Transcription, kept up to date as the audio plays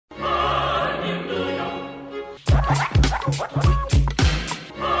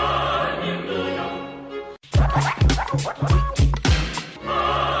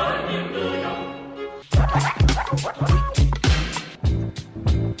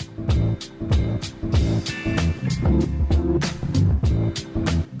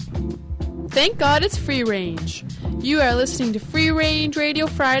Thank God it's free range. You are listening to Free Range Radio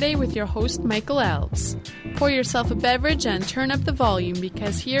Friday with your host, Michael Alves. Pour yourself a beverage and turn up the volume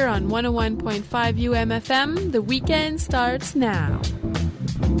because here on 101.5 UMFM, the weekend starts now.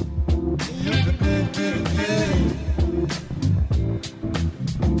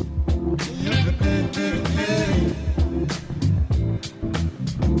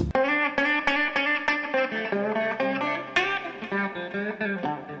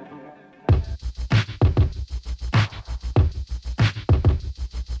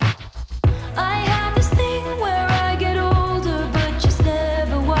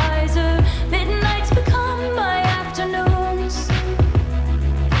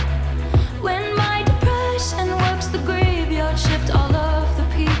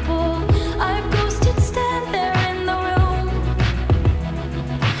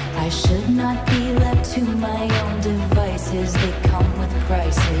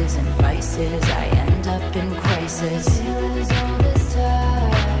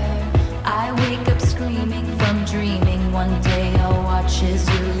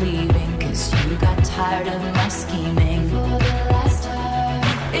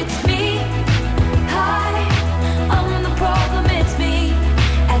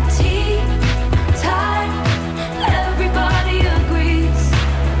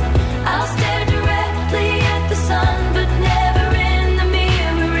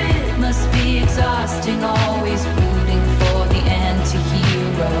 Always rooting for the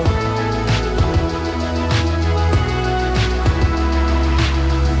anti-hero.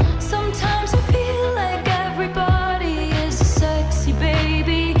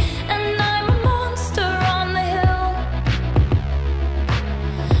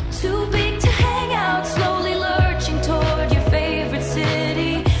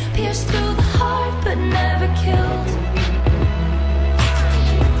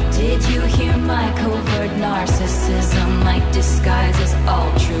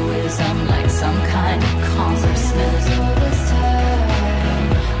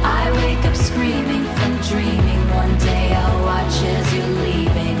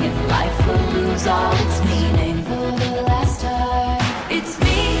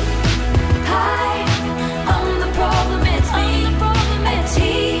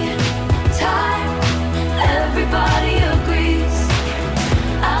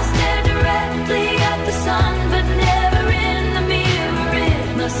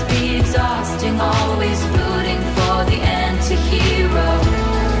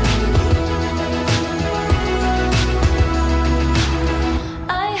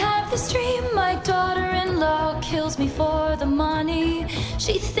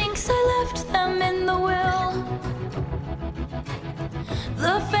 She thinks I left them in the will.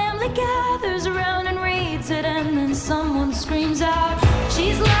 The family gathers around and reads it, and then someone screams out,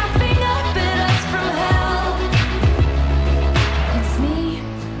 she's laughing up at us from hell. It's me,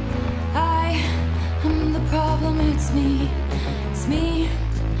 I am the problem, it's me,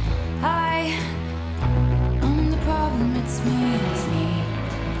 I am the problem, it's me,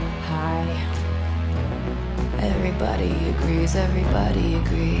 hi. Everybody agrees,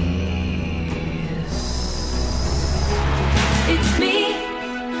 It's me,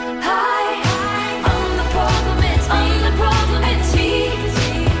 hi, I'm the problem, it's me,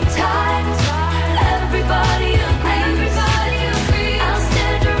 times, everybody agrees, I'll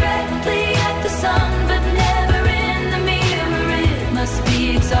stare directly at the sun, but never in the mirror. It must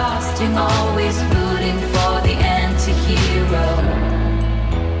be exhausting, always rooting for the anti-hero.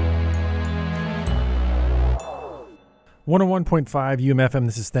 101.5 UMFM,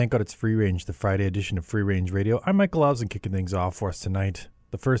 this is Thank God It's Free Range, the Friday edition of Free Range Radio. I'm Michael Alves, and kicking things off for us tonight,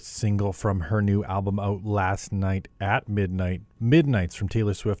 the first single from her new album out last night at midnight. Midnights from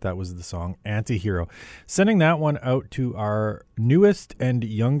Taylor Swift, that was the song, Anti-Hero. Sending that one out to our newest and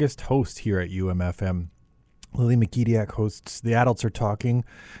youngest host here at UMFM. Lily McKediak hosts The Adults Are Talking,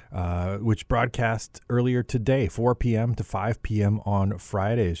 which broadcast earlier today, 4 p.m. to 5 p.m. on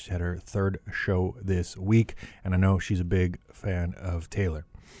Fridays. She had her third show this week, and I know she's a big fan of Taylor.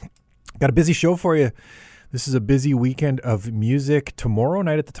 Got a busy show for you. This is a busy weekend of music. Tomorrow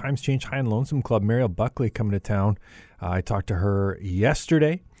night at the Times Change High and Lonesome Club, Mariel Buckley coming to town. I talked to her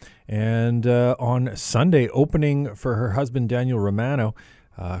yesterday, and on Sunday, opening for her husband Daniel Romano,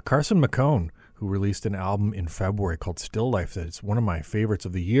 Carson McCone, who released an album in February called Still Life. It's one of my favorites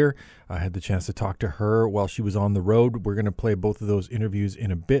of the year. I had the chance to talk to her while she was on the road. We're going to play both of those interviews in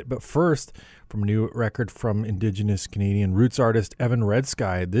a bit. But first, from a new record from Indigenous Canadian roots artist Evan Red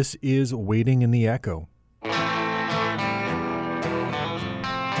Sky, this is Waiting in the Echo.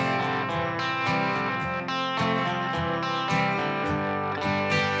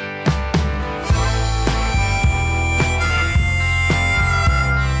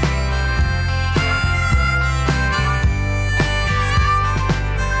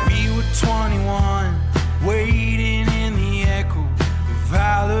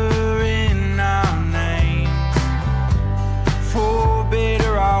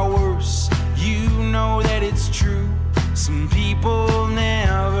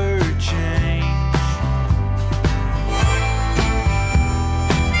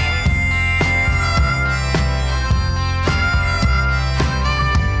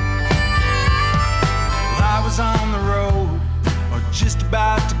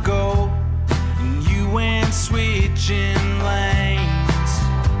 ditching lanes.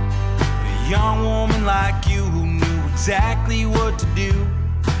 A young woman like you who knew exactly what to do,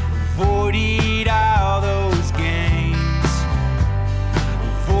 avoided all those games,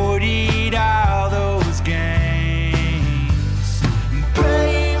 avoided all those games.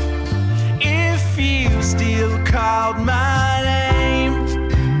 Babe, if you still called my name,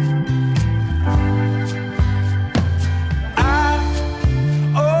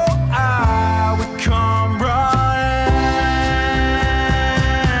 I would come running.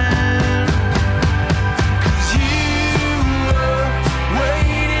 'Cause you were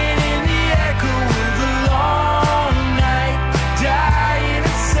waiting in the echo of the long night, dying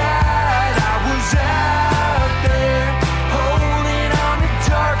inside. I was out there, holding on to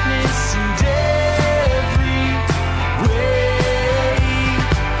darkness and every way.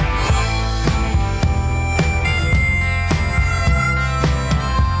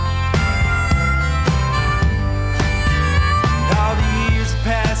 All the years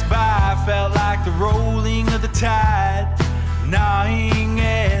passed by, felt like the rolling of the tide, gnawing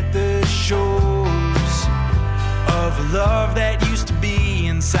at the shores of a love that used to be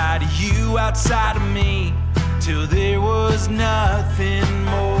inside of you, outside of me, till there was nothing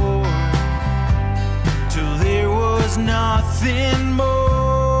more, till there was nothing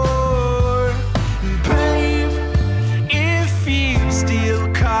more. Babe, if you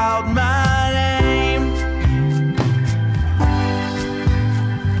still called my name,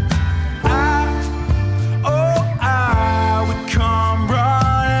 I would come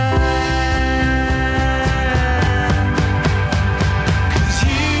running. 'Cause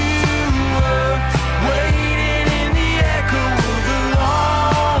you were waiting in the echo of the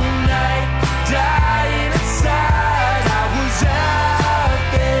long night, dying inside. I was out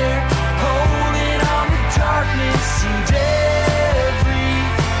there, holding on to darkness and every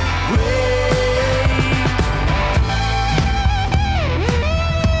way.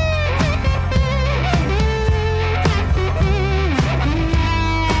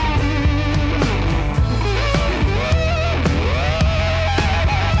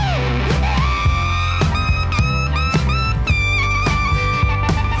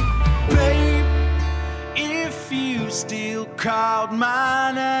 Babe, if you still called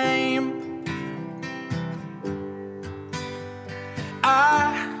my name,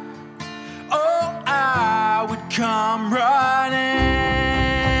 I would come running.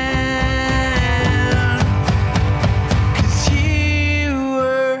 'Cause you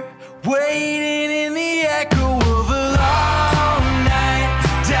were waiting in the echo of a long night,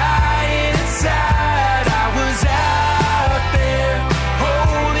 dying inside. I was out there,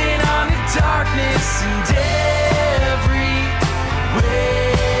 holding on to darkness and every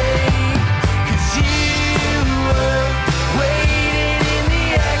way. 'Cause you were waiting in the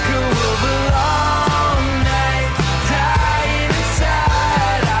echo of a long night, dying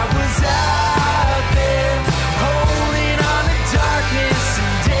inside. I was out there, holding on to darkness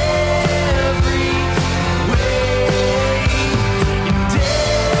and every way, and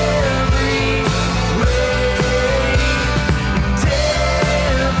every way, and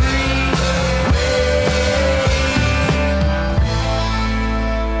every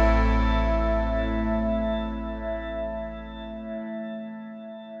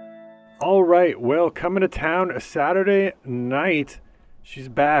All right, well, coming to town Saturday night, she's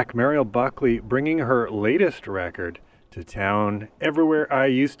back. Mariel Buckley bringing her latest record to town. Everywhere I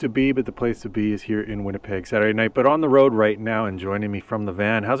Used to Be, but the place to be is here in Winnipeg Saturday night. But on the road right now and joining me from the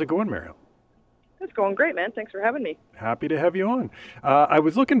van. How's it going, Mariel? It's going great, man. Thanks for having me. Happy to have you on. I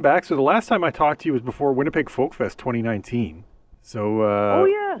was looking back, so the last time I talked to you was before Winnipeg Folk Fest 2019. So Oh,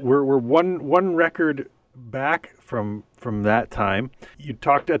 yeah. we're one record back from that time. You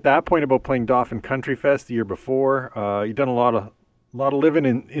talked at that point about playing Dauphin Country Fest the year before. You've done a lot of living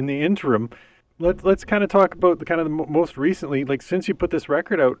in the interim. Let's kind of talk about the most recently, like since you put this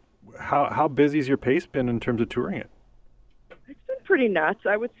record out, how busy's your pace been in terms of touring it? It's been pretty nuts.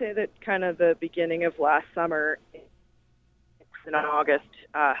 I would say that kind of the beginning of last summer in August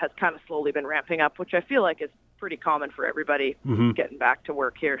has kind of slowly been ramping up, which I feel like is pretty common for everybody getting back to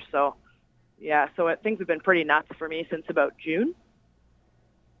work here. So, yeah, things have been pretty nuts for me since about June.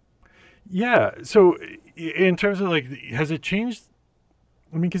 Yeah. So in terms of like, has it changed?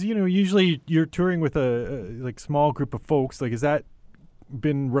 I mean, because, usually you're touring with a small group of folks. Like, has that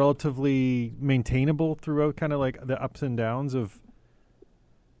been relatively maintainable throughout kind of like the ups and downs of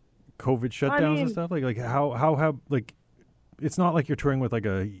COVID shutdowns and stuff? Like how have, like, it's not like you're touring with like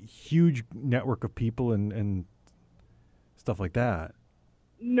a huge network of people and stuff like that.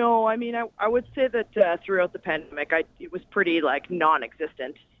 No, I mean, I would say that throughout the pandemic, it was pretty like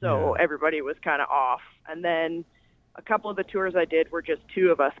non-existent. So everybody was kind of off. And then a couple of the tours I did were just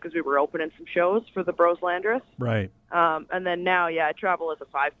two of us because we were opening some shows for the Bros Landress. Right. And then now, I travel as a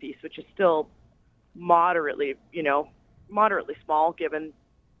 5-piece, which is still moderately small given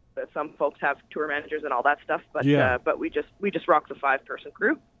that some folks have tour managers and all that stuff. But but we just rock the 5-person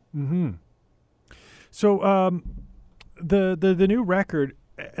crew. Mm-hmm. So the new record,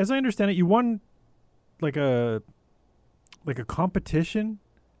 as I understand it, you won like a competition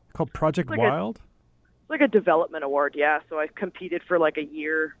called Project Wild. It's like a development award, yeah. So I competed for like a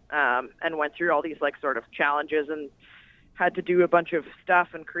year and went through all these like sort of challenges and had to do a bunch of stuff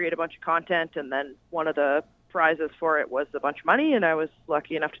and create a bunch of content. And then one of the prizes for it was a bunch of money, and I was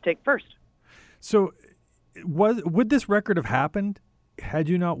lucky enough to take first. So would this record have happened had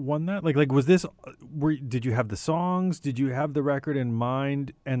you not won that? Like was this, did you have the songs? Did you have the record in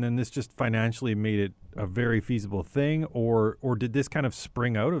mind? And then this just financially made it a very feasible thing, or did this kind of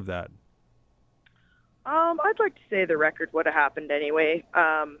spring out of that? I'd like to say the record would have happened anyway.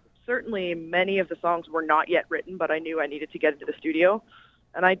 Certainly many of the songs were not yet written, but I knew I needed to get into the studio.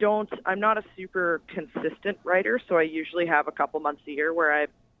 And I'm not a super consistent writer, so I usually have a couple months a year where I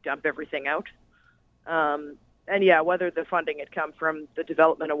dump everything out. And yeah, whether the funding had come from the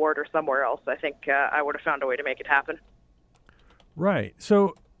development award or somewhere else, I think I would have found a way to make it happen. Right.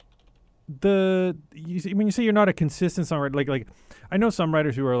 So when you say you're not a consistent songwriter, like I know some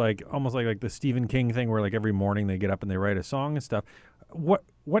writers who are like almost like the Stephen King thing, where like every morning they get up and they write a song and stuff. What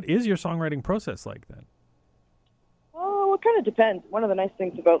is your songwriting process like then? Well, it kind of depends. One of the nice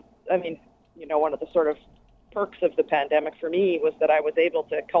things about, one of the sort of perks of the pandemic for me was that I was able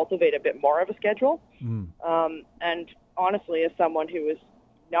to cultivate a bit more of a schedule. And honestly, as someone who is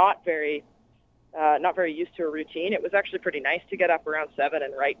not very used to a routine, it was actually pretty nice to get up around 7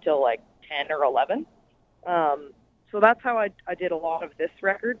 and write till like 10 or 11. So that's how I did a lot of this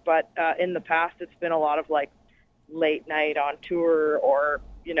record. But in the past, it's been a lot of like late night on tour or,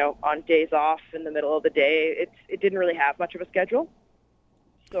 on days off in the middle of the day. It didn't really have much of a schedule.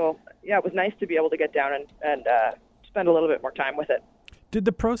 So, yeah, it was nice to be able to get down and spend a little bit more time with it. Did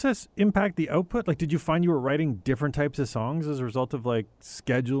the process impact the output? Like, did you find you were writing different types of songs as a result of, like,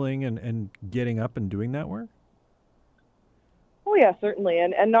 scheduling and getting up and doing that work? Oh, yeah, certainly.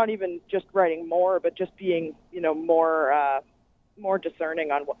 And not even just writing more, but just being, more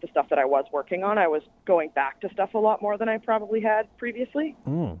discerning on what the stuff that I was working on. I was going back to stuff a lot more than I probably had previously.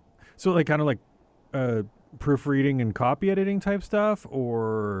 So, like, kind of like proofreading and copy editing type stuff,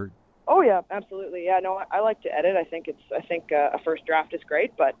 or? Oh yeah, absolutely. Yeah, no, I like to edit. I think a first draft is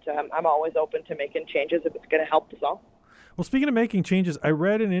great, but I'm always open to making changes if it's going to help the song. Well, speaking of making changes, I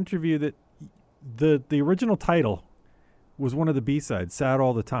read an interview that the original title was one of the B-sides, "Sad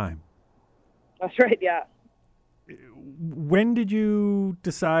All the Time." That's right. Yeah. When did you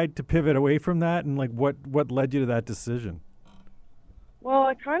decide to pivot away from that, and like what led you to that decision? Well,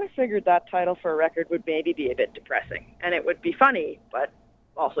 I kind of figured that title for a record would maybe be a bit depressing, and it would be funny, but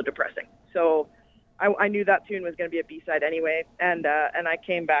also depressing. So I knew that tune was going to be a B-side anyway, and I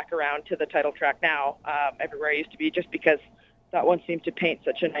came back around to the title track now, Everywhere I Used to Be, just because that one seemed to paint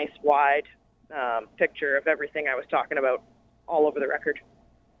such a nice wide picture of everything I was talking about all over the record.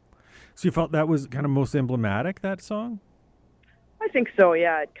 So you felt that was kind of most emblematic, that song? I think so,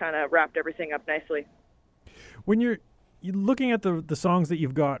 yeah. It kind of wrapped everything up nicely. When you're looking at the songs that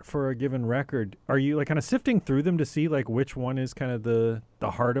you've got for a given record, are you like kind of sifting through them to see like which one is kind of the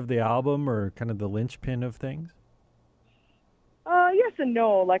heart of the album or kind of the linchpin of things? Yes and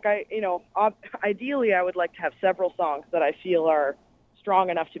no. Like ideally I would like to have several songs that I feel are strong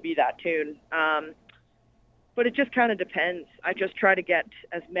enough to be that tune. But it just kind of depends. I just try to get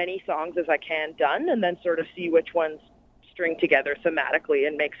as many songs as I can done and then sort of see which ones string together thematically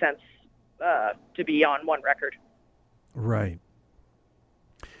and make sense to be on one record. Right.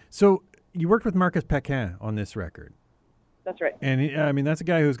 So you worked with Marcus Pequin on this record. That's right. And I mean, that's a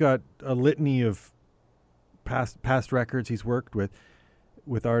guy who's got a litany of past records he's worked with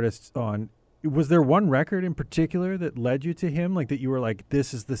artists on. Was there one record in particular that led you to him? Like that you were like,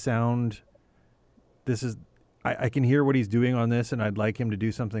 this is the sound, I can hear what he's doing on this and I'd like him to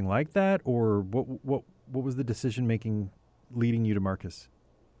do something like that? Or what was the decision making leading you to Marcus?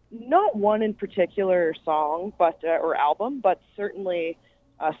 Not one in particular song, but or album, but certainly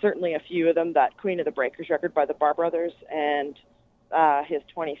a few of them. That Queen of the Breakers record by the Bar Brothers and his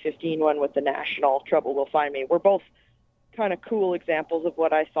 2015 one with the National, Trouble Will Find Me, were both kind of cool examples of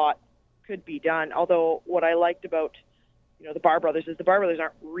what I thought could be done. Although what I liked about the Bar Brothers is the Bar Brothers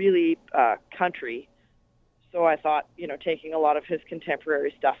aren't really country, so I thought taking a lot of his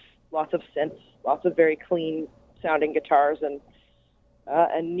contemporary stuff, lots of synths, lots of very clean sounding guitars and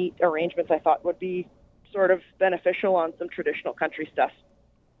neat arrangements, I thought would be sort of beneficial on some traditional country stuff.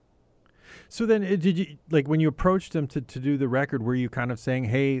 So then, did you, like, when you approached them to do the record, were you kind of saying,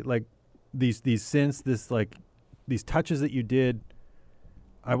 hey, like, these synths, this, like, these touches that you did,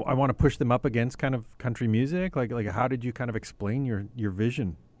 I want to push them up against kind of country music? Like how did you kind of explain your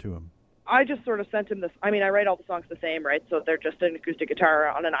vision to him? I just sort of sent him this. I mean, I write all the songs the same, right? So they're just an acoustic guitar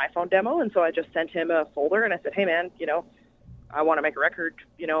on an iPhone demo. And so I just sent him a folder and I said, hey, man, you know, I want to make a record.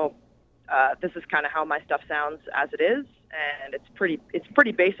 You know, this is kind of how my stuff sounds as it is. And it's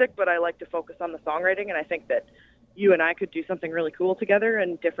pretty basic, but I like to focus on the songwriting. And I think that you and I could do something really cool together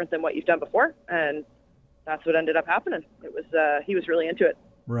and different than what you've done before. And that's what ended up happening. It was, he was really into it.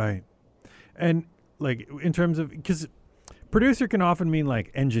 Right. And like, in terms of, because producer can often mean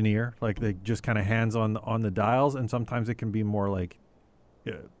like engineer, like they just kind of hands on the dials. And sometimes it can be more like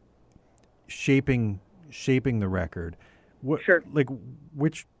shaping the record. Sure. Like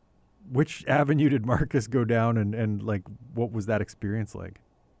which avenue did Marcus go down and like, what was that experience like?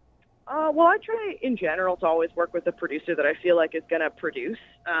 Well, I try in general to always work with a producer that I feel like is going to produce.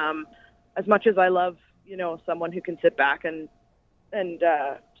 As much as I love, you know, someone who can sit back and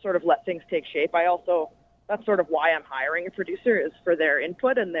sort of let things take shape, that's sort of why I'm hiring a producer, is for their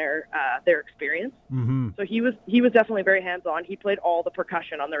input and their experience. Mm-hmm. So he was definitely very hands-on. He played all the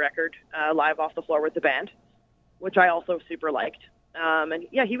percussion on the record, live off the floor with the band, which I also super liked. And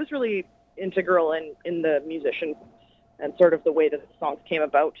yeah, he was really integral in the musician and sort of the way that the songs came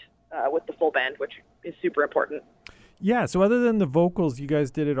about with the full band, which is super important. Yeah. So other than the vocals, you guys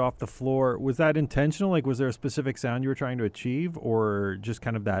did it off the floor. Was that intentional? Like, was there a specific sound you were trying to achieve, or just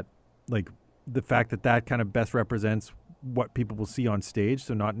kind of that, like, the fact that kind of best represents what people will see on stage,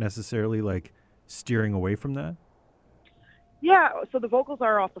 so not necessarily like steering away from that? Yeah. So the vocals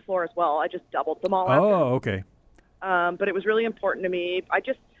are off the floor as well. I just doubled them all. Oh, okay. But it was really important to me.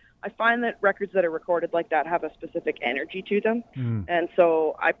 I find that records that are recorded like that have a specific energy to them. Mm. And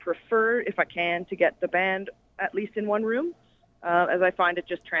so I prefer, if I can, to get the band at least in one room, as I find it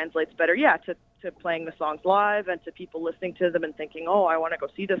just translates better, to playing the songs live and to people listening to them and thinking, oh, I want to go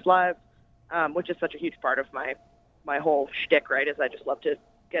see this live, which is such a huge part of my whole shtick, right, is I just love to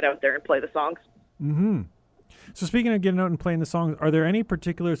get out there and play the songs. Mm-hmm. So speaking of getting out and playing the songs, are there any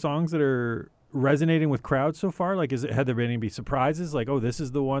particular songs that are resonating with crowds so far? Like, had there been any surprises? Like, oh, this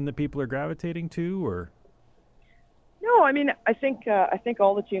is the one that people are gravitating to, or? No, I mean, I think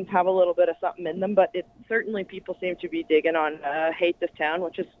all the tunes have a little bit of something in them, but it certainly people seem to be digging on "Hate This Town,"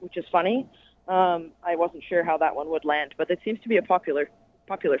 which is funny. I wasn't sure how that one would land, but it seems to be a popular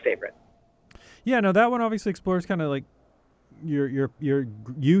favorite. Yeah, no, that one obviously explores kind of like your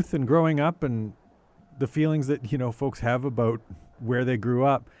youth and growing up and the feelings that, you know, folks have about where they grew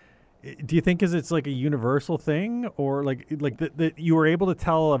up. Do you think it's like a universal thing, or like that you were able to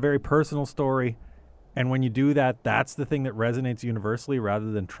tell a very personal story, and when you do that, that's the thing that resonates universally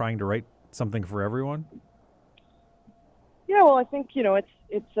rather than trying to write something for everyone? Yeah, well, I think, you know,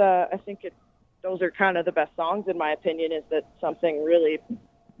 those are kind of the best songs, in my opinion, is that something really,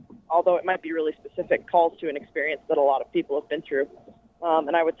 although it might be really specific, calls to an experience that a lot of people have been through.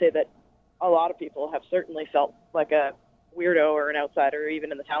 And I would say that a lot of people have certainly felt like a weirdo or an outsider,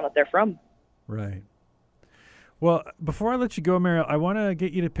 even in the town that they're from. Right. Well, before I let you go, Mariel, I want to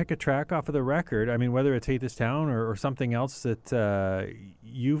get you to pick a track off of the record. I mean, whether it's "Hate This Town" or something else that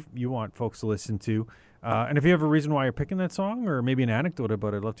you want folks to listen to. And if you have a reason why you're picking that song, or maybe an anecdote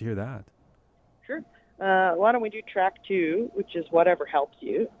about it, I'd love to hear that. Sure. Why don't we do track 2, which is "Whatever Helps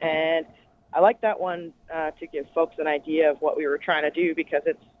You." And I like that one to give folks an idea of what we were trying to do, because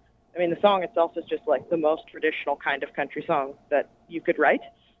the song itself is just like the most traditional kind of country song that you could write.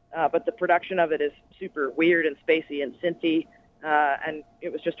 But the production of it is super weird and spacey and synthy. And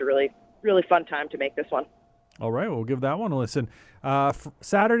it was just a really, really fun time to make this one. All right, we'll give that one a listen.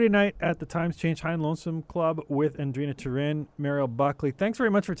 Saturday night at the Times Change High and Lonesome Club with Andrina Turin, Mariel Buckley. Thanks very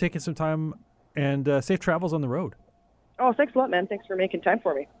much for taking some time, and safe travels on the road. Oh, thanks a lot, man. Thanks for making time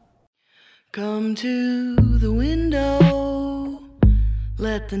for me. Come to the window,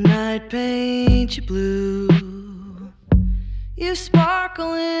 let the night paint you blue. You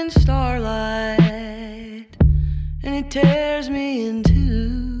sparkle in starlight, and it tears me in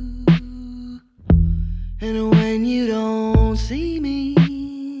two. And when you don't see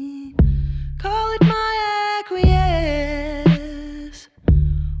me, call it my acquiesce,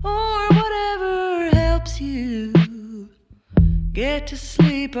 or whatever helps you get to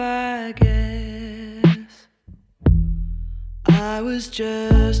sleep, I guess. I was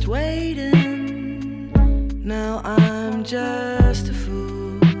just waiting, now I'm just a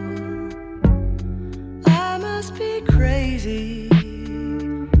fool. I must be crazy,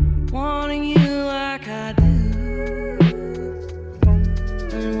 wanting you like I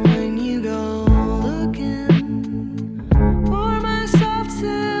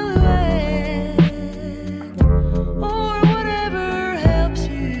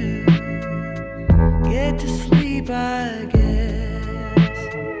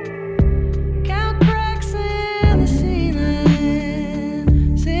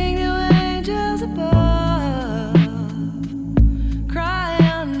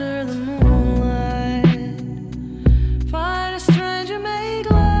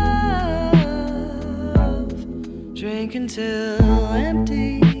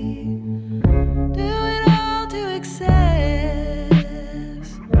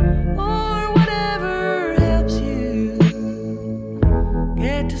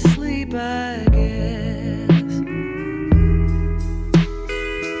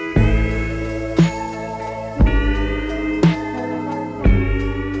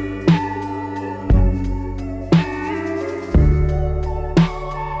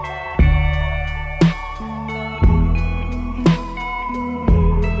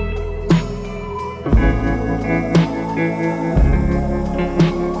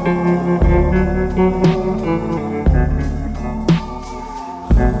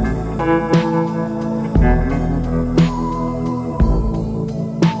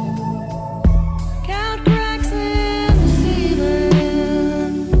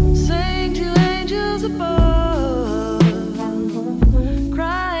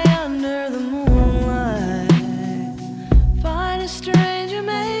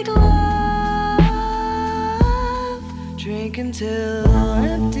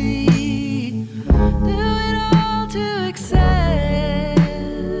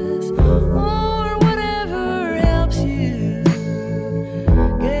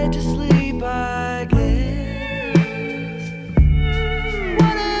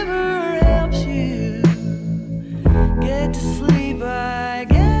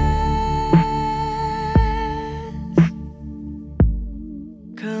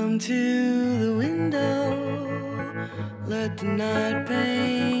night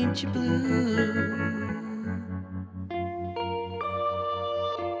paint you blue.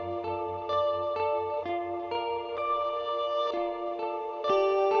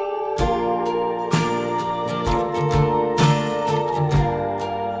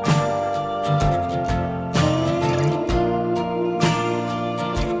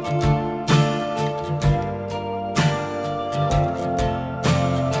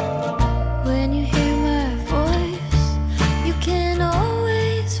 When you hear my voice, you can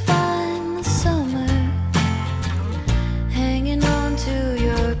always find the summer hanging on to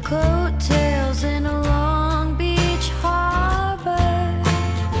your coattails in a Long Beach harbor.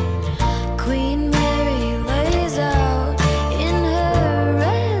 Queen Mary lays out in her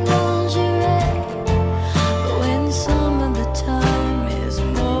red lingerie, but when some of the time is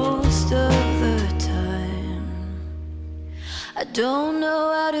most of the time, I don't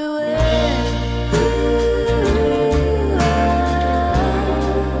know how to end.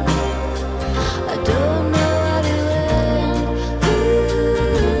 I don't know how to end.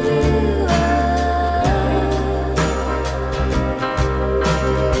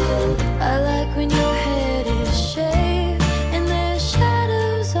 I like when your head is shaved and there's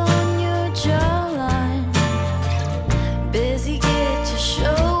shadows on your jawline. Busy get to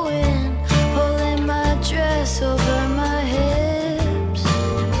showing, pulling my dress over my hips.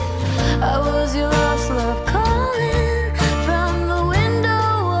 I was your lost love calling from the window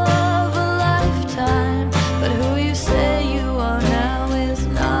of a lifetime, but who you say you are now is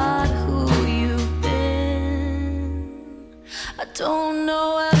not who you've been. I don't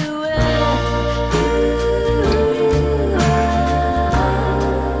know how to end.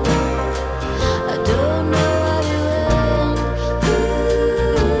 I don't know how to end.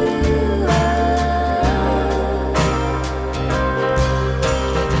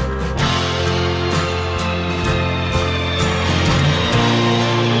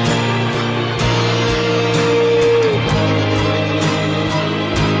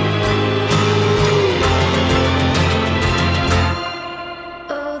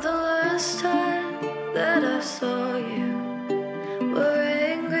 Oh, the last time that I saw you were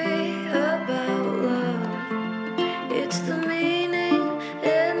angry about love. It's the meaning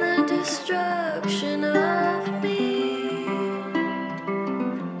and the destruction of me.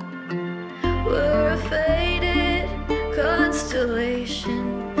 We're a faded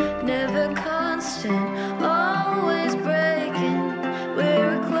constellation, never constant, always breaking.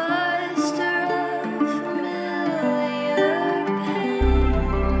 We're a cluster of familiar pain.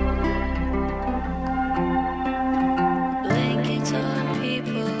 Blankets on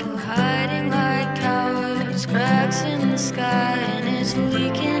people, hiding like cowards, cracks in the sky, and it's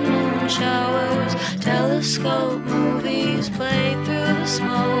leaking in showers. Telescope movies play through the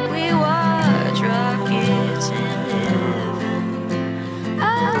smoke. We watch rockets in heaven.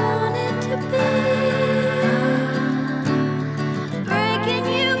 I want it to be breaking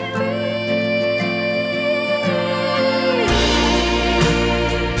you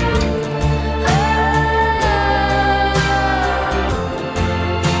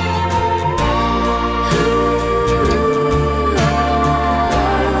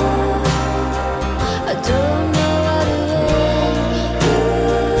I don't know how to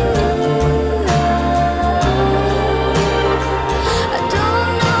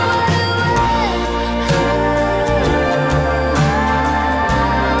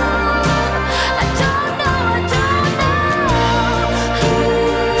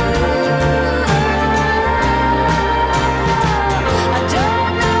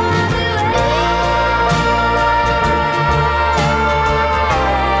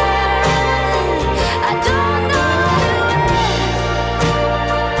I don't know I don't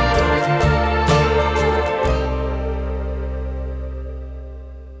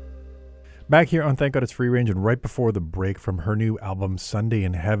Back here on Thank God It's Free Range, and right before the break from her new album Sunday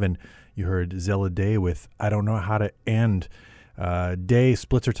in Heaven, you heard Zella Day with I Don't Know How to End. Day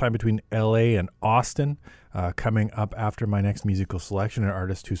splits her time between LA and Austin. Coming up after my next musical selection, an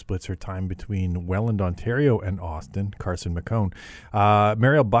artist who splits her time between Welland, Ontario and Austin, Carson McCone.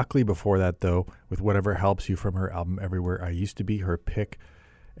 Mariel Buckley before that, though, with Whatever Helps You from her album Everywhere I Used to Be, her pick.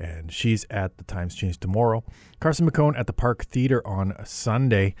 And she's at the Times Change tomorrow. Carson McCone at the Park Theatre on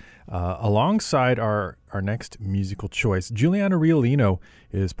Sunday. Alongside our next musical choice, Giuliano Riolino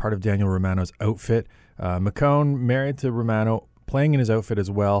is part of Daniel Romano's outfit. McCone, married to Romano, playing in his outfit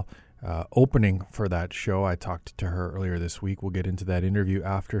as well, opening for that show. I talked to her earlier this week. We'll get into that interview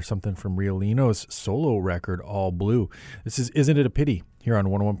after something from Riolino's solo record, All Blue. This is Isn't It a Pity, here on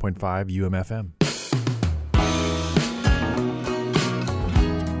 101.5 UMFM.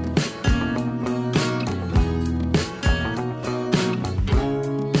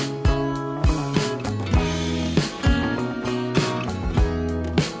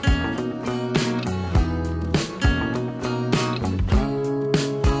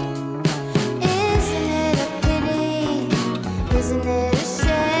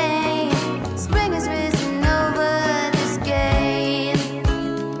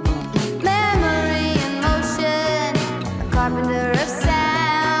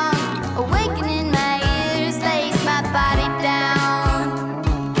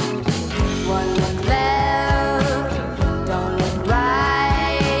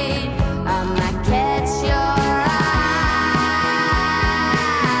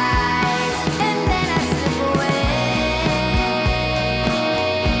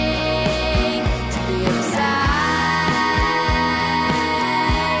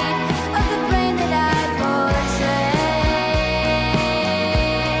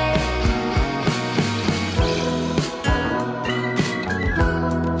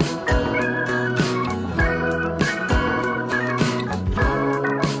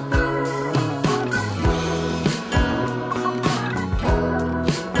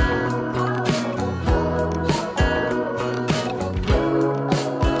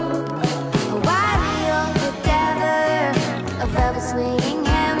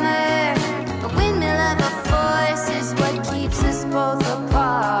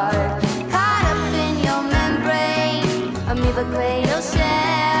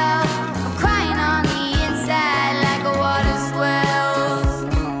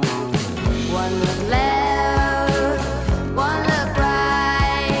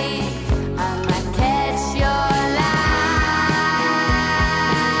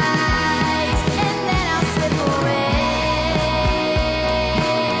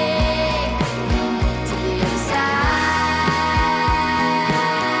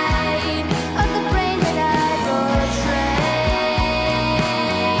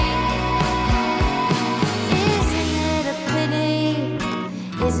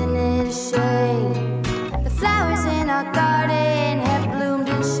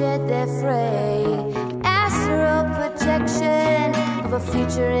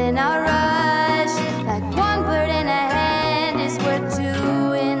 future in a rush. Like one bird in a hand is worth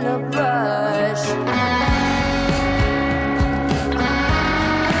two in the brush.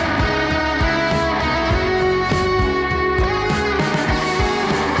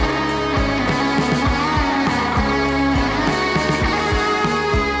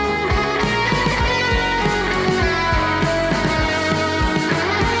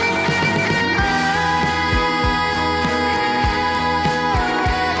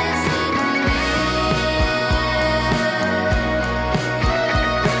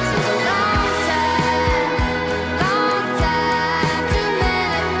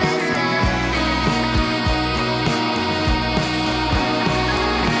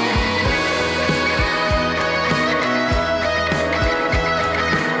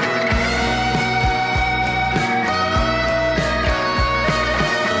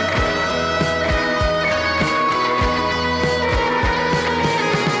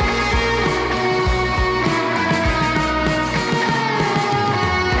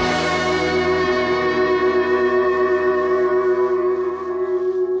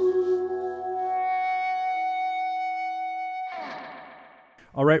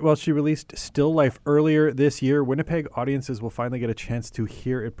 All right, well, she released Still Life earlier this year. Winnipeg audiences will finally get a chance to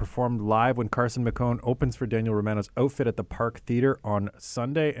hear it performed live when Carson McCone opens for Daniel Romano's Outfit at the Park Theatre on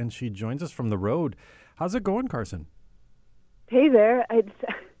Sunday, and she joins us from the road. How's it going, Carson? Hey there. It's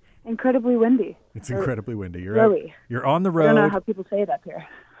incredibly windy. It's incredibly windy. You're on the I road. don't know how people say it up here.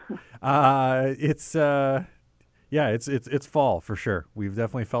 It's fall for sure. We've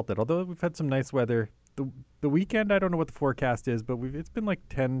definitely felt it. Although we've had some nice weather. The weekend, I don't know what the forecast is, but it's been like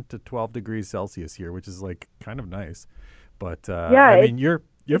 10 to 12 degrees Celsius here, which is like kind of nice. But I mean, you're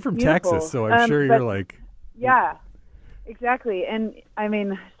from beautiful. Texas, so I'm sure you're like, yeah, exactly. And I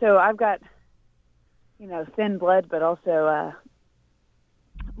mean, so I've got thin blood, but also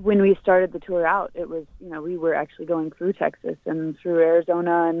when we started the tour out, it was we were actually going through Texas and through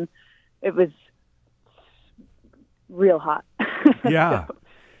Arizona, and it was real hot. Yeah.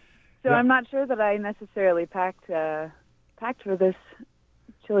 So I'm not sure that I necessarily packed for this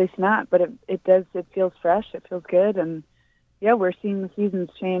chilly snap, but it feels fresh, it feels good, and yeah, we're seeing the seasons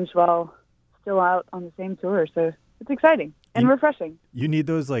change while still out on the same tour, so it's exciting and refreshing. You need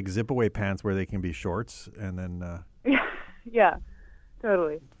those like zip away pants where they can be shorts, and then yeah,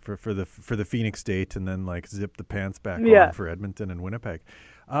 totally for the Phoenix date, and then like zip the pants back on for Edmonton and Winnipeg.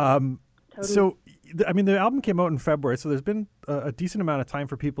 Totally. So, I mean, the album came out in February, so there's been a decent amount of time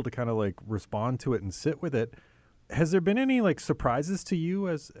for people to kind of like respond to it and sit with it. Has there been any like surprises to you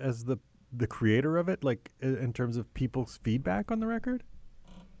as the creator of it, like in terms of people's feedback on the record?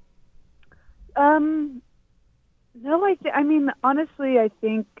 No, I mean, honestly, I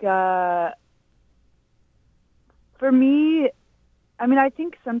think for me, I mean, I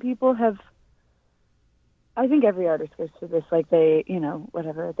think some people have. I think every artist goes through this, like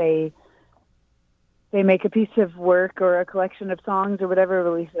they make a piece of work or a collection of songs or whatever,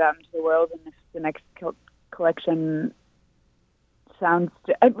 release it out into the world, and if the next collection sounds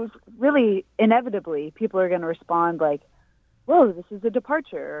really inevitably, people are going to respond like, whoa, this is a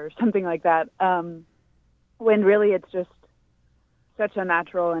departure or something like that, when really it's just such a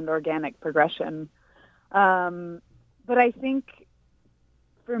natural and organic progression. But I think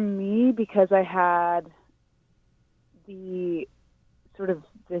for me, because I had the sort of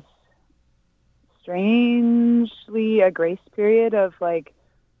this strangely a grace period of like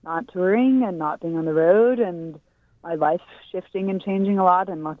not touring and not being on the road, and my life shifting and changing a lot,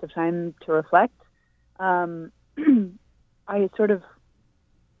 and lots of time to reflect. I sort of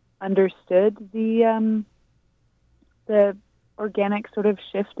understood the organic sort of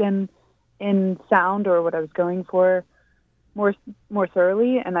shift in sound, or what I was going for, more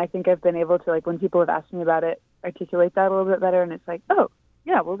thoroughly. And I think I've been able to, like, when people have asked me about it, articulate that a little bit better. And it's like, oh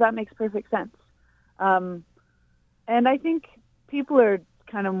yeah, well, that makes perfect sense. And I think people are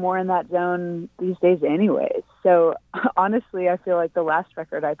kind of more in that zone these days anyways. So honestly, I feel like the last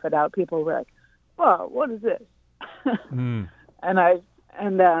record I put out, people were like, whoa, what is this?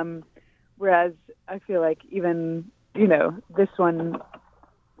 And whereas I feel like even, this one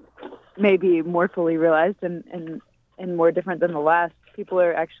may be more fully realized and more different than the last. People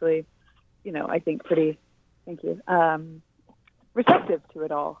are actually, I think pretty, thank you, receptive to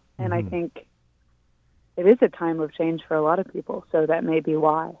it all. And I think it is a time of change for a lot of people, so that may be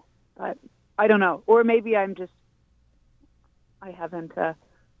why. But I don't know. Or maybe I don't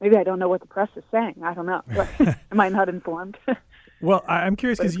know what the press is saying. I don't know. Am I not informed? Well, I'm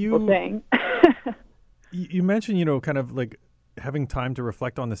curious because you mentioned, kind of like having time to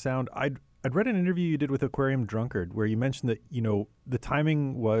reflect on the sound. I'd read an interview you did with Aquarium Drunkard where you mentioned that, the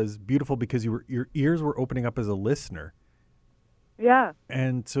timing was beautiful because your ears were opening up as a listener. Yeah.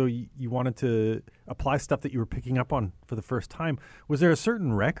 And so you wanted to apply stuff that you were picking up on for the first time. Was there a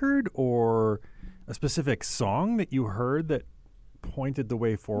certain record or a specific song that you heard that pointed the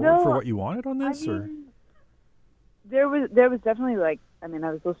way forward for what you wanted on this? There was definitely I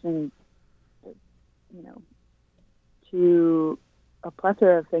was listening, to a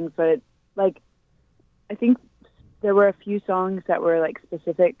plethora of things, but I think there were a few songs that were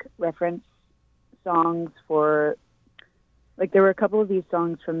specific reference songs for, there were a couple of these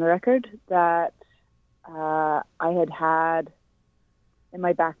songs from the record that I had in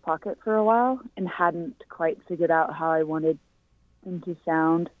my back pocket for a while and hadn't quite figured out how I wanted them to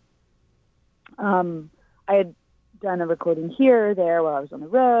sound. I had done a recording here or there while I was on the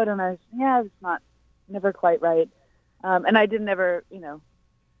road, and it's never quite right. And I didn't ever,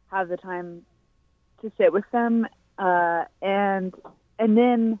 have the time to sit with them. And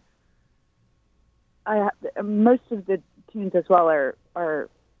then most of the tunes as well were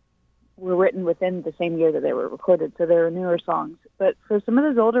written within the same year that they were recorded, so they were newer songs. But for some of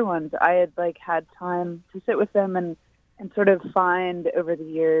those older ones, I had had time to sit with them and sort of find over the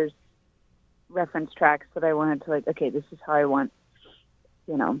years reference tracks that I wanted to okay, this is how I want,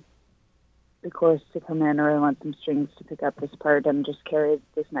 the chorus to come in, or I want some strings to pick up this part and just carry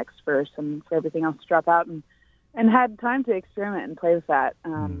this next verse, and for everything else to drop out, and had time to experiment and play with that,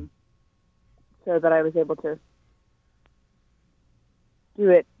 so that I was able to do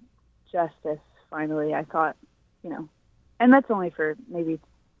it justice. Finally, I thought, and that's only for maybe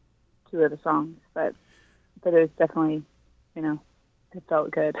 2 of the songs, but it was definitely, it felt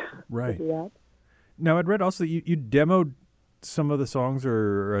good right. to do that. Now, I'd read also that you demoed some of the songs,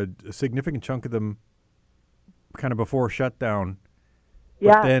 or a significant chunk of them, kind of before shutdown.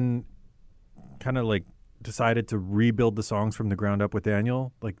 Yeah. But then kind of decided to rebuild the songs from the ground up with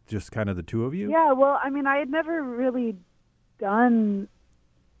Daniel, just kind of the two of you? Yeah, well, I had never really done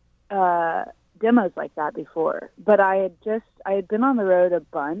demos like that before, but I had been on the road a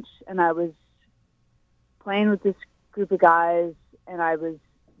bunch, and I was playing with this group of guys, and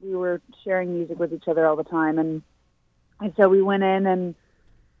we were sharing music with each other all the time, and so we went in and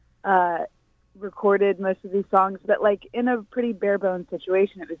recorded most of these songs, but in a pretty bare bones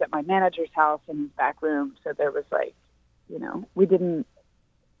situation. It was at my manager's house in his back room, so there was we didn't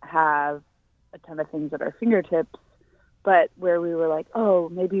have a ton of things at our fingertips, but where we were oh,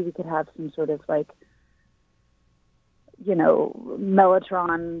 maybe we could have some sort of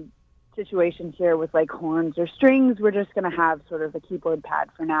Mellotron situation here with horns or strings. We're just going to have sort of a keyboard pad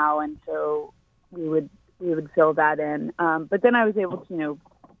for now, and so we would fill that in. But then I was able to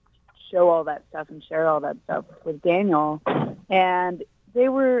show all that stuff and share all that stuff with Daniel, and they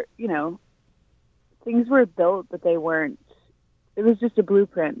were things were built, but they weren't. It was just a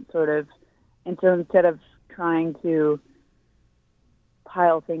blueprint sort of, and so instead of trying to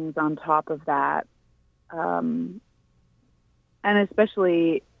pile things on top of that, and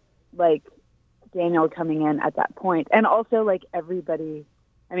especially Daniel coming in at that point, and also everybody.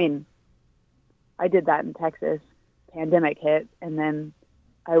 I did that in Texas. Pandemic hit, and then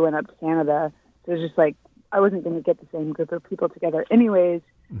I went up to Canada. So it was just I wasn't going to get the same group of people together anyways.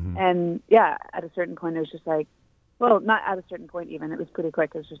 Mm-hmm. And yeah, at a certain point, it was just well, not at a certain point even. It was pretty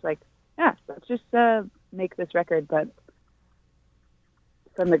quick. It was just let's just make this record, but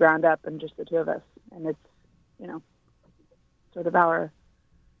from the ground up, and just the two of us. And it's, sort of our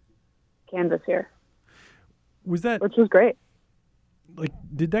canvas here. Which was great.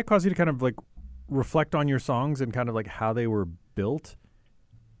 Did that cause you to kind of reflect on your songs and kind of how they were built?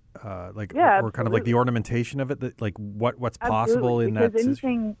 Yeah, or kind absolutely. of the ornamentation of it, that what's Absolutely, possible in because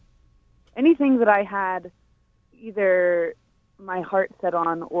that anything that I had either my heart set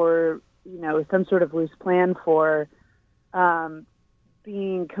on or some sort of loose plan for,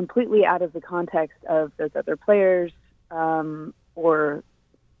 being completely out of the context of those other players, or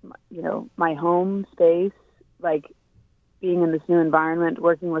my home space, being in this new environment,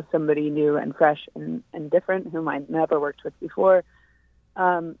 working with somebody new and fresh and different whom I'd never worked with before,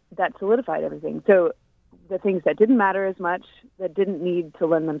 that solidified everything. So the things that didn't matter as much, that didn't need to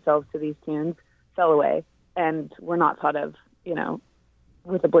lend themselves to these tunes, fell away and were not thought of,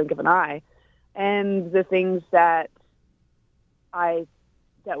 with a blink of an eye. And the things that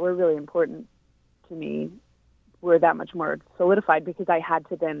were really important to me were that much more solidified, because I had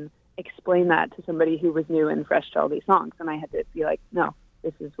to then explain that to somebody who was new and fresh to all these songs, and I had to be no,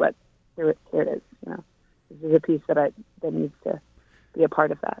 this is what here it is. This is a piece that needs to be a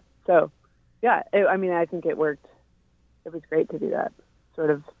part of that. So, yeah, I think it worked. It was great to do that,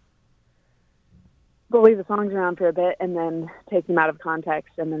 sort of we'll leave the songs around for a bit and then take them out of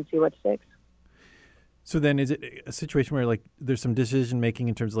context and then see what sticks. So then is it a situation where like there's some decision making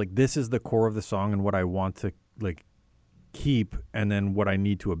in terms of like this is the core of the song and what I want to like keep and then what I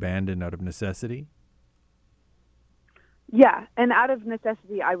need to abandon out of necessity? Yeah, and out of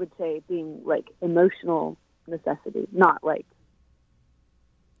necessity, I would say being like emotional necessity, not like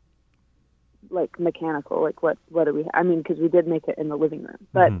mechanical. Like what do we? I mean, because we did make it in the living room,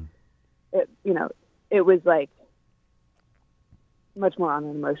 but it, you know, it was like much more on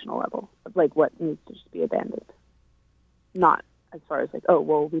an emotional level of like what needs to just be abandoned, not as far as like, oh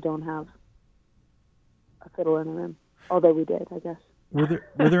well, we don't have a fiddle in the room, although we did, I guess. Were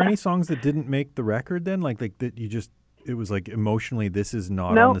there any songs that didn't make the record then? Like that you just it was like emotionally this is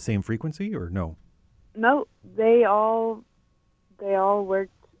not on the same frequency or no? No, they all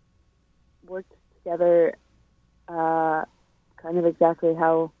worked together kind of exactly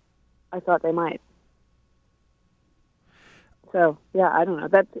how I thought they might. So, yeah, I don't know.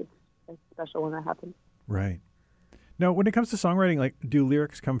 It's a special when that happens. Right. Now, when it comes to songwriting, like, do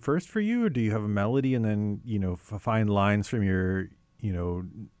lyrics come first for you, or do you have a melody and then, you know, find lines from your, you know,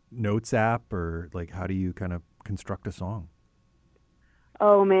 notes app, or like, how do you kind of construct a song?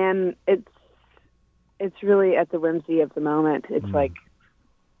 Oh man, it's really at the whimsy of the moment. It's like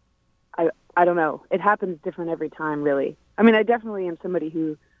I don't know. It happens different every time, really. I mean, I definitely am somebody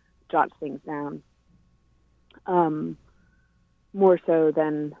who jots things down, more so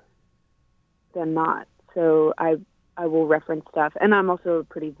than not. So I will reference stuff, and I'm also a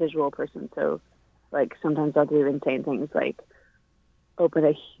pretty visual person. So, like sometimes I'll do insane things, like open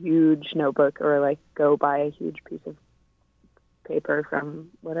a huge notebook or like go buy a huge piece of paper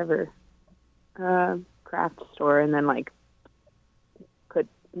from whatever craft store, and then like put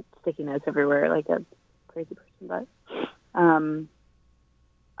sticky notes everywhere like a crazy person. But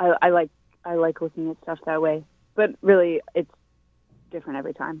I like looking at stuff that way. But really, it's different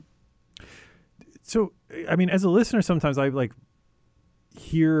every time. So, I mean, as a listener, sometimes I like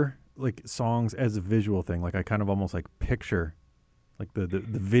hear like songs as a visual thing. Like I kind of almost like picture like the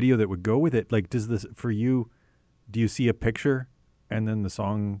video that would go with it. Like, does this for you? Do you see a picture and then the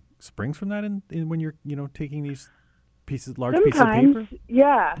song springs from that? In when you're taking these large pieces of paper.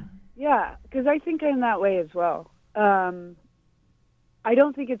 Yeah, because I think I'm that way as well. I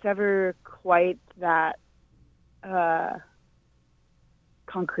don't think it's ever quite that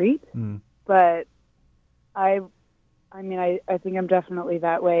concrete, but I think I'm definitely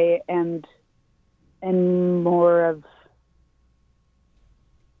that way, and more of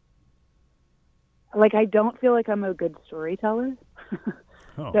like I don't feel like I'm a good storyteller,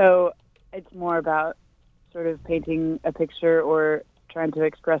 so it's more about sort of painting a picture or trying to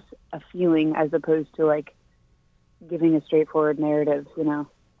express a feeling as opposed to like giving a straightforward narrative,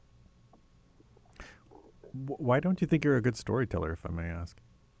 Why don't you think you're a good storyteller, if I may ask?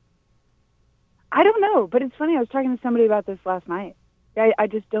 I don't know, but it's funny. I was talking to somebody about this last night. I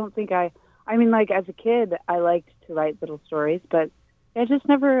just don't think I mean, like, as a kid, I liked to write little stories, but I just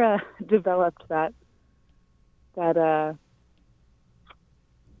never developed that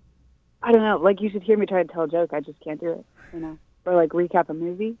I don't know, like, you should hear me try to tell a joke. I just can't do it, or like recap a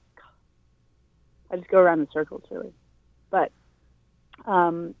movie. I just go around in circles, really. But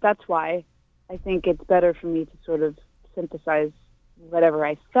that's why I think it's better for me to sort of synthesize whatever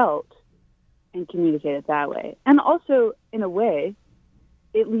I felt and communicate it that way. And also, in a way,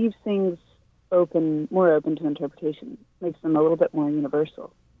 it leaves things more open to interpretation, makes them a little bit more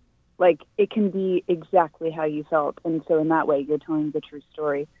universal. Like, it can be exactly how you felt, and so in that way, you're telling the true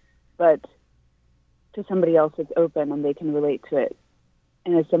story. But to somebody else, it's open, and they can relate to it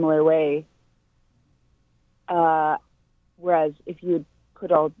in a similar way. Whereas if you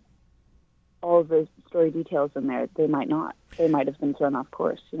put all of the story details in there, they might not. They might have been thrown off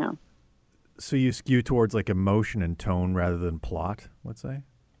course, So you skew towards like emotion and tone rather than plot, let's say?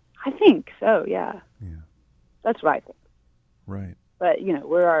 I think so, yeah. Yeah. That's what I think. Right. But,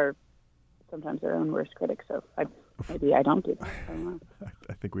 we're sometimes our own worst critics, so maybe I don't do that. I don't know.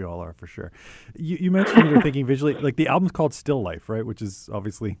 I think we all are, for sure. You mentioned you're thinking visually, like the album's called Still Life, right? Which is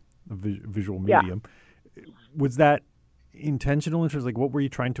obviously a visual medium. Yeah. Was that intentional in terms of like what were you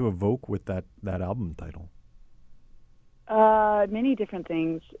trying to evoke with that album title? Many different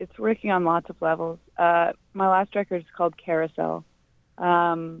things. It's working on lots of levels. My last record is called Carousel.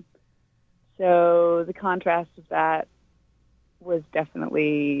 So the contrast of that was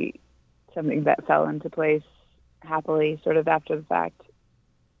definitely something that fell into place happily, sort of after the fact,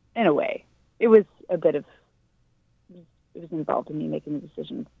 in a way. It was involved in me making the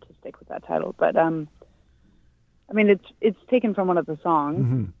decision to stick with that title. But, I mean, it's taken from one of the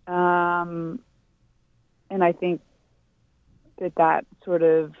songs. And I think that sort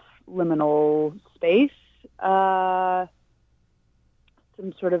of liminal space, some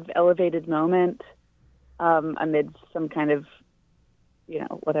sort of elevated moment amidst some kind of,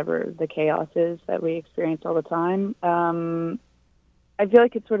 whatever the chaos is that we experience all the time. I feel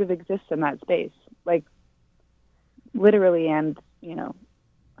like it sort of exists in that space, like literally and,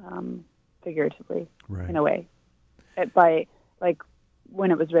 figuratively, Right. in a way. By, like,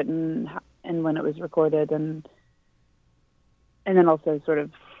 when it was written and when it was recorded, and then also sort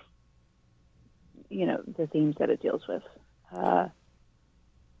of, the themes that it deals with.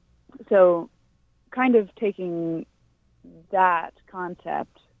 So kind of taking that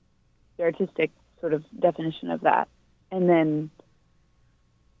concept, the artistic sort of definition of that, and then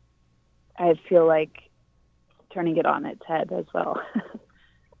I feel like turning it on its head as well.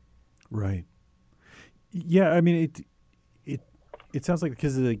 Right. Yeah, I mean, it sounds like,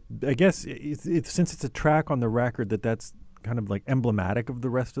 because I guess it's since it's a track on the record that's kind of like emblematic of the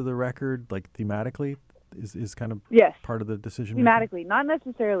rest of the record, like thematically, is kind of Yes. part of the decision. Thematically, not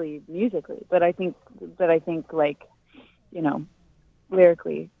necessarily musically, but I think like,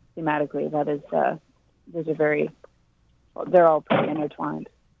 lyrically, thematically, that is, those are they're all pretty intertwined.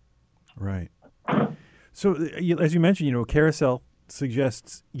 Right. So as you mentioned, Carousel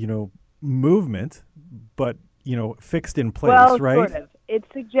suggests, movement, but, fixed in place, Well, right? sort of. It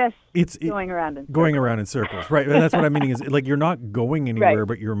suggests going around in circles. Going around in circles, right? And that's what I'm meaning is, like, you're not going anywhere, Right.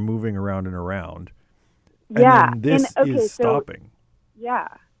 but you're moving around and around. Yeah. And then this is stopping. Yeah.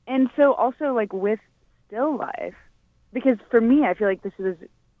 And so also, like, with still life, because for me, I feel like this is,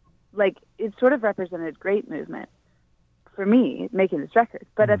 like, it sort of represented great movement for me, making this record.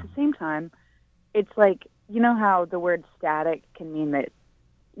 But at the same time, it's like, how the word static can mean that,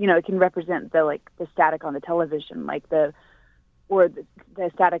 it can represent the static on the television, like the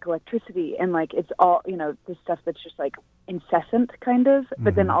static electricity, and like it's all, the stuff that's just like incessant kind of,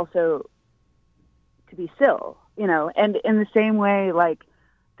 but then also to be still, and in the same way, like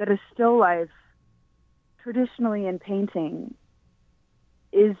that a still life traditionally in painting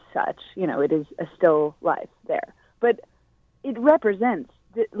is such, it is a still life there, but it represents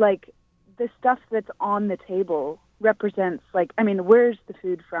the stuff that's on the table represents, like, I mean, where's the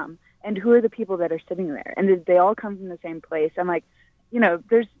food from, and who are the people that are sitting there, and did they all come from the same place? And like,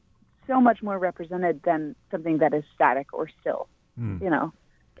 there's so much more represented than something that is static or still.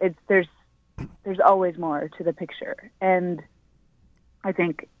 There's always more to the picture, and I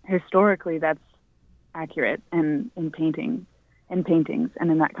think historically that's accurate in paintings and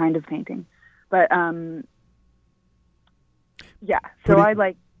in that kind of painting. But so I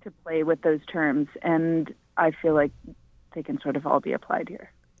like to play with those terms, and I feel like they can sort of all be applied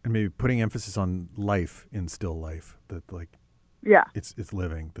here. And maybe putting emphasis on life in still life, that like, yeah, it's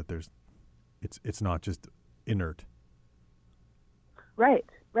living, that it's not just inert. Right.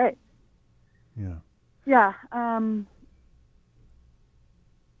 Yeah. Yeah.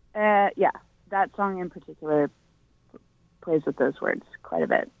 That song in particular plays with those words quite a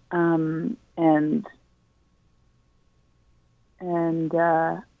bit. And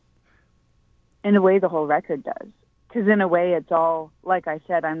in a way the whole record does. Because in a way it's all, like I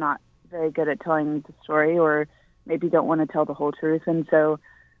said, I'm not very good at telling the story, or maybe don't want to tell the whole truth. And so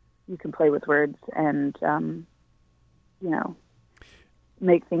you can play with words and,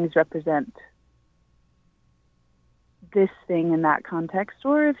 make things represent this thing in that context.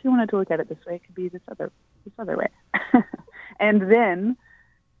 Or if you wanted to look at it this way, it could be this other way. And then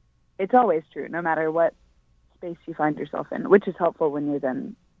it's always true, no matter what space you find yourself in, which is helpful when you're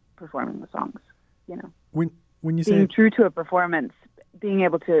then performing the songs, When you being say true to a performance, being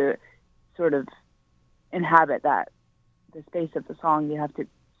able to sort of inhabit the space of the song, you have to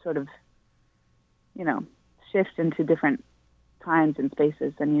sort of, shift into different times and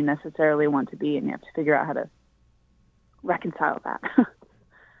spaces than you necessarily want to be, and you have to figure out how to reconcile that.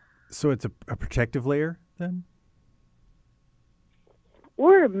 so it's a protective layer then?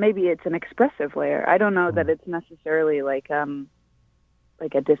 Or maybe it's an expressive layer. I don't know that it's necessarily like a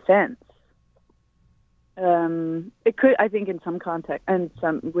defense. It could, I think, in some context, and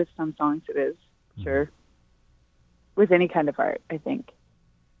with some songs it is, sure. With any kind of art, I think.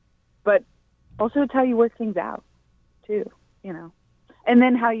 But also it's how you work things out, too, And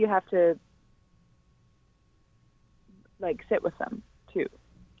then how you have to, like, sit with them, too.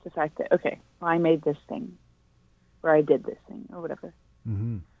 The fact that, okay, well, I made this thing, or I did this thing, or whatever.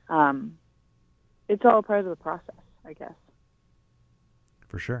 Mm-hmm. It's all part of the process, I guess.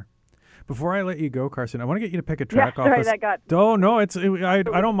 For sure. Before I let you go, Carson, I want to get you to pick a track off. Sorry, that got... Oh, no, I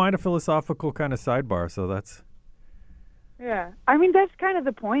don't mind a philosophical kind of sidebar, so that's... Yeah. I mean, that's kind of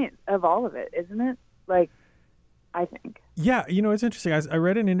the point of all of it, isn't it? Like, I think. Yeah, it's interesting. I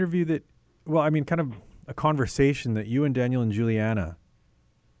read an interview that, kind of a conversation that you and Daniel and Juliana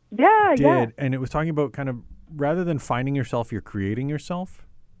did, and it was talking about kind of rather than finding yourself, you're creating yourself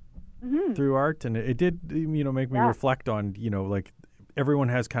through art, and it did, make me reflect on, like everyone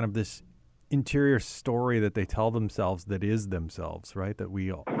has kind of this interior story that they tell themselves that is themselves, right? That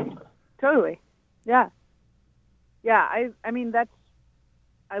we all totally, yeah. I mean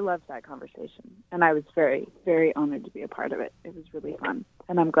I loved that conversation, and I was very, very honored to be a part of it. It was really fun,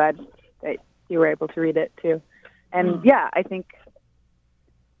 and I'm glad that you were able to read it too. And I think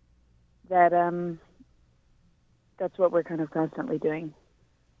that that's what we're kind of constantly doing,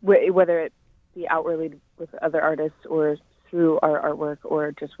 whether it be outwardly with other artists or through our artwork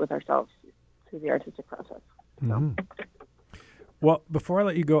or just with ourselves through the artistic process. So. Well, before I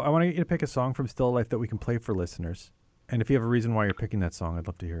let you go, I want to get you to pick a song from Still Life that we can play for listeners. And if you have a reason why you're picking that song, I'd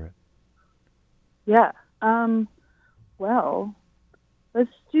love to hear it. Yeah. Well, let's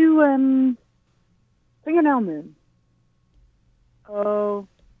do Fingernail Moon. Oh,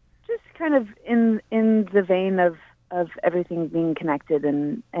 just kind of in the vein of everything being connected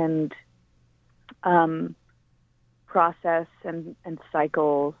and process and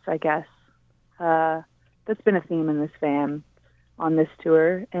cycles, I guess. That's been a theme in this van on this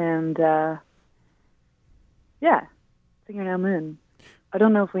tour. And, Fingernail Moon. I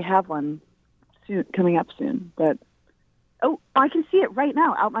don't know if we have one coming up soon, but I can see it right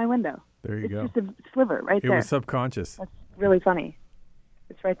now out my window. There you go. It's just a sliver right there. It was subconscious. That's really funny.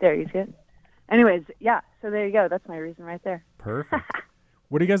 It's right there. You see it? Anyways, so there you go. That's my reason right there. Perfect.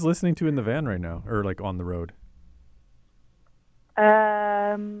 What are you guys listening to in the van right now, or like on the road?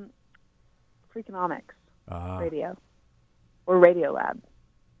 Freakonomics radio or Radio Lab.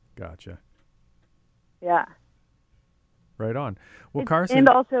 Gotcha. Yeah. Right on. Well, Carson, and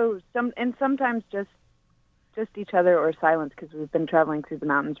also sometimes just each other or silence, because we've been traveling through the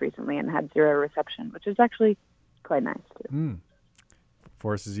mountains recently and had zero reception, which is actually quite nice too.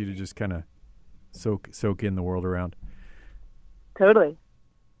 Forces you to just kind of soak in the world around. Totally.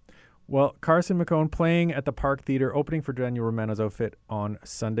 Well, Carson McCone playing at the Park Theater, opening for Daniel Romano's Outfit on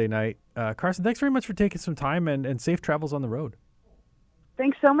Sunday night. Carson, thanks very much for taking some time and safe travels on the road.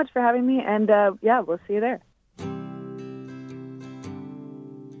 Thanks so much for having me, and we'll see you there.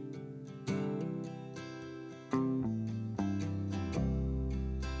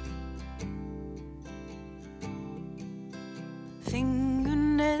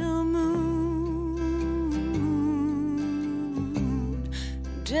 Fingernail moon,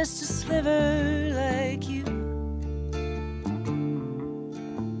 just a sliver like you.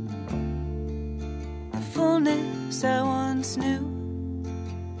 The fullness I once knew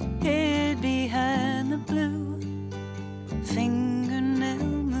hid behind the blue. Fingernail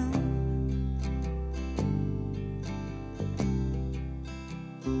moon,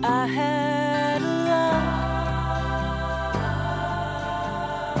 I had a love,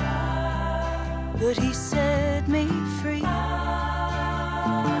 but he set me free.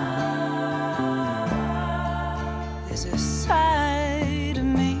 There's a side of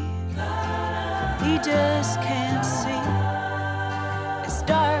me he just can't see. It's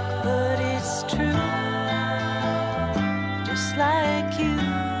dark, but it's true. Just like you,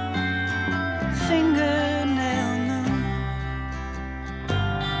 fingernail moon.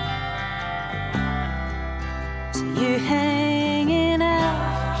 So you're hanging out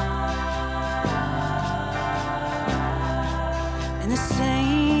in the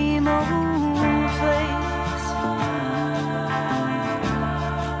same old place.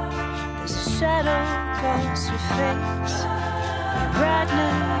 There's a shadow across your face, your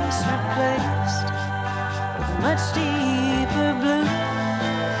brightness replaced with a much deeper blue.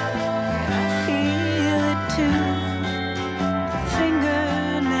 And I feel it too.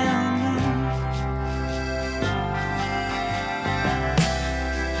 Fingernail moon,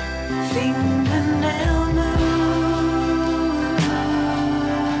 fingernail moon,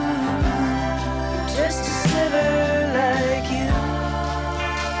 just a sliver like you.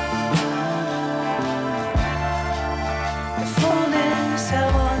 The fullness I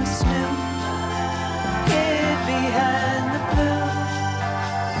once knew hid behind the blue.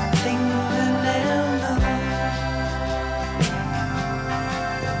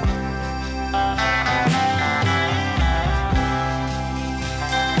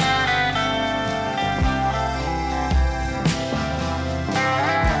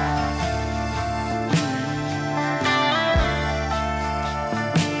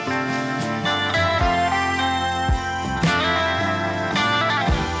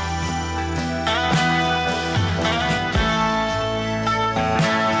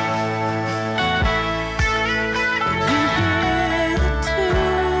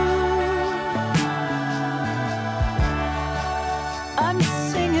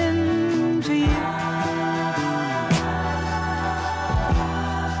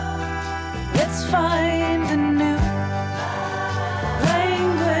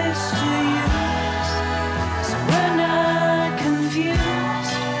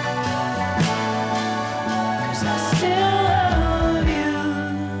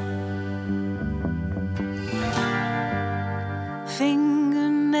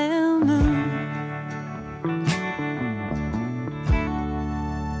 afternoon.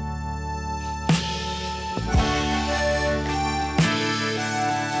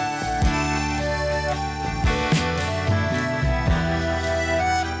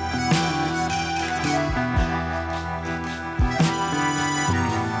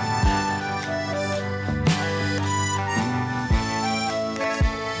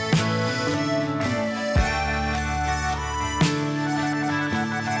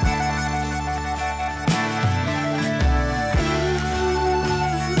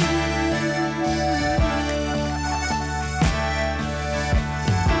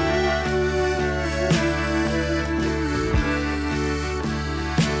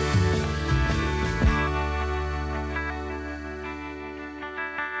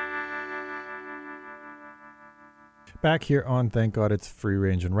 Back here on Thank God It's Free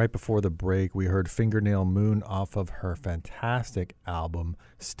Range, and right before the break, we heard Fingernail Moon off of her fantastic album,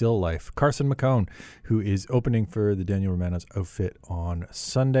 Still Life. Carson McCone, who is opening for the Daniel Romano's Outfit on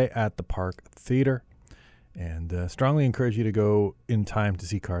Sunday at the Park Theater. And strongly encourage you to go in time to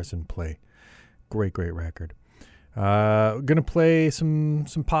see Carson play. Great, great record. Going to play some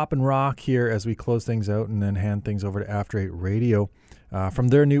pop and rock here as we close things out and then hand things over to After 8 Radio. From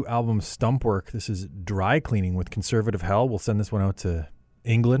their new album, Stumpwork, this is Dry Cleaning with Conservative Hell. We'll send this one out to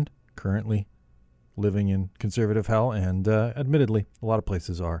England, currently living in conservative hell, and admittedly, a lot of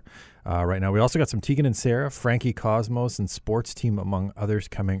places are right now. We also got some Tegan and Sarah, Frankie Cosmos, and Sports Team, among others,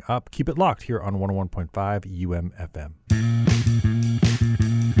 coming up. Keep it locked here on 101.5 UMFM.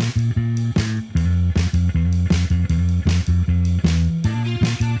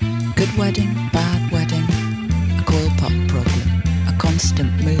 Good wedding, bad wedding, a coil pot problem, a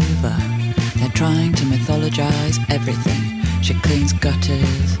constant mover. They're trying to mythologize everything. She cleans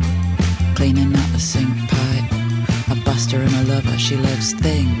gutters, cleaning out the sink pipe. A buster and a lover, she loves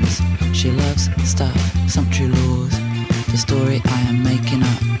things. She loves stuff, some true laws. The story I am making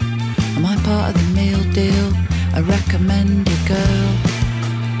up. Am I part of the meal deal? A recommended girl.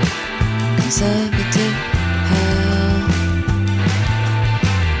 Conservative hell.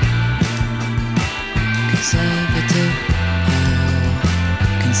 Conservative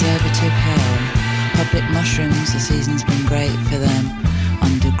hell, conservative hell. Public mushrooms, the season's been great for them.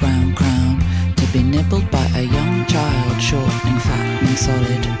 Underground crown, to be nibbled by a young child, shortening, fattening,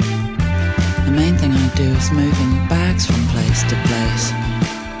 solid. The main thing I do is moving bags from place to place.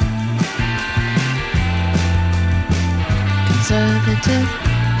 Conservative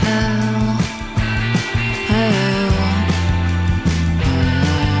hell, hell.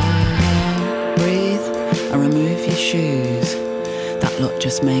 And remove your shoes. That lot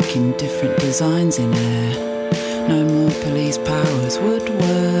just making different designs in air. No more police powers,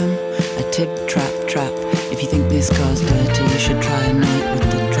 woodworm. A tip trap trap. If you think this car's dirty, you should try a night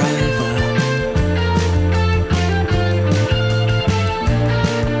with the driver.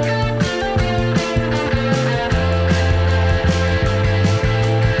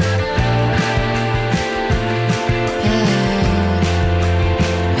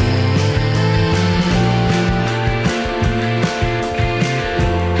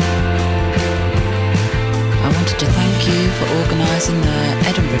 Organising their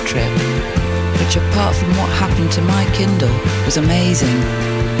Edinburgh trip, which apart from what happened to my Kindle was amazing.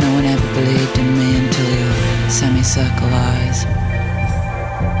 No one ever believed in me until your semicircle eyes.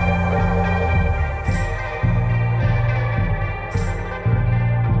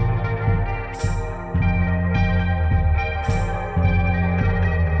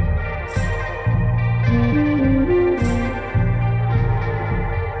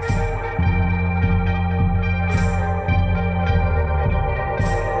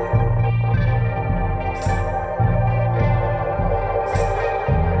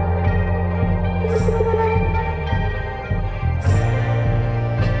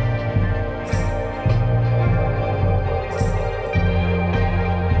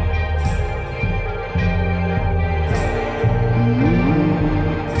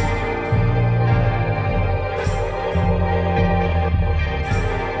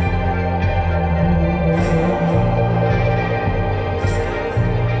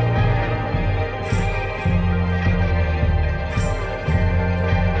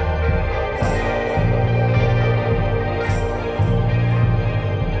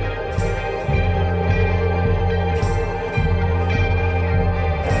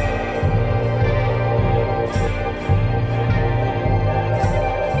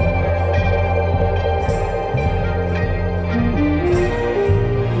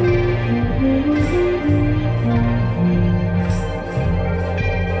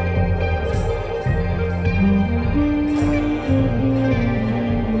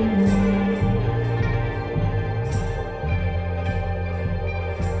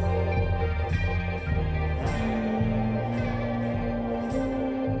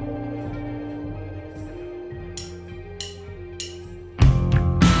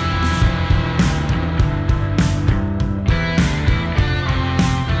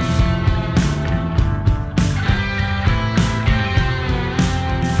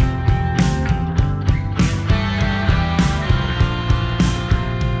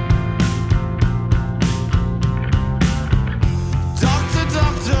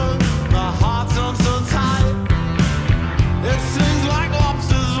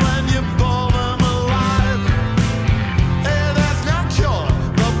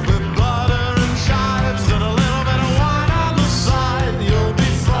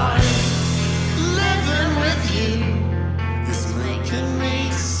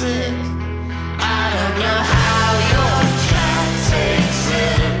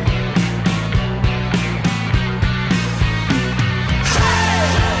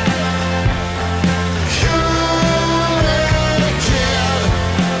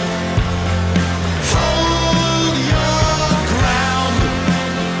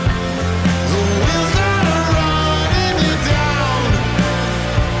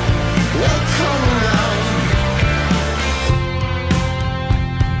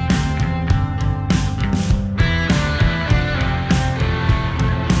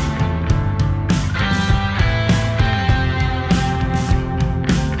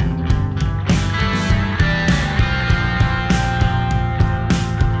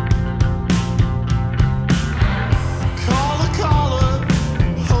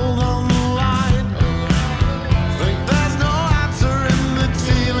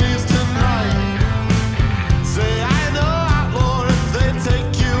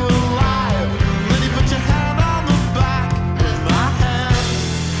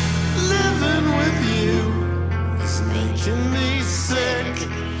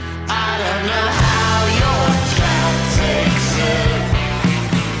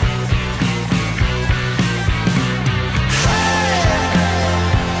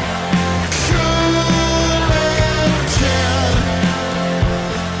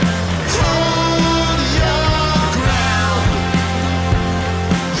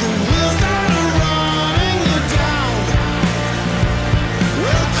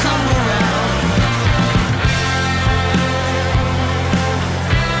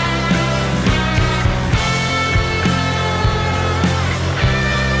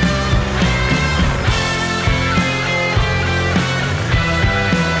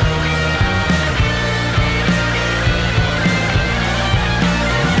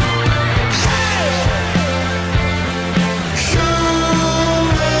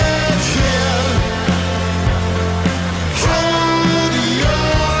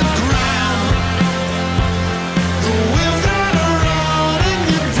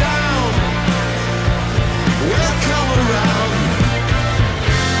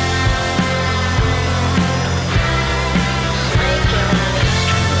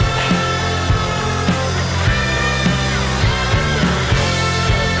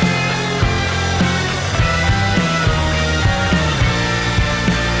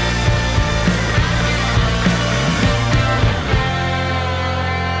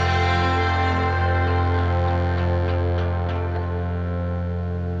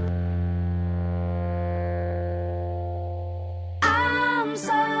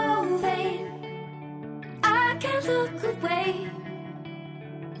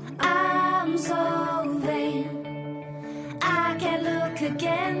 I'm so vain, I can't look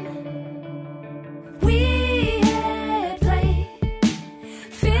again. We had played,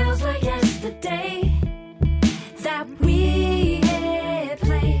 feels like yesterday that we had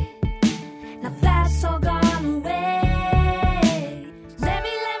played. Now that's all gone away. Let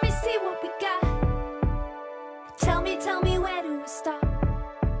me see what we got. Tell me where do we stop?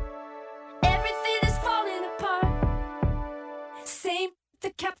 Everything is falling apart. Same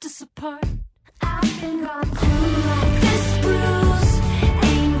that kept us apart. I've been gone too long. This bruise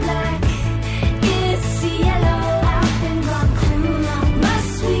ain't black, it's yellow. I've been gone too long. My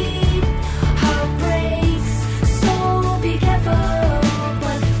sweet heart breaks, so be careful.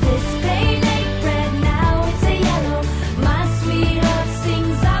 But this pain ain't red, now it's a yellow. My sweet heart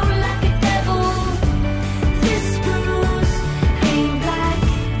sings out like a devil. This bruise ain't black,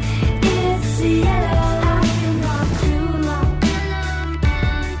 it's yellow. I've been gone too long.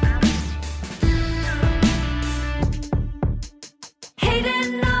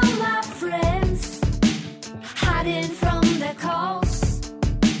 Hating all my friends,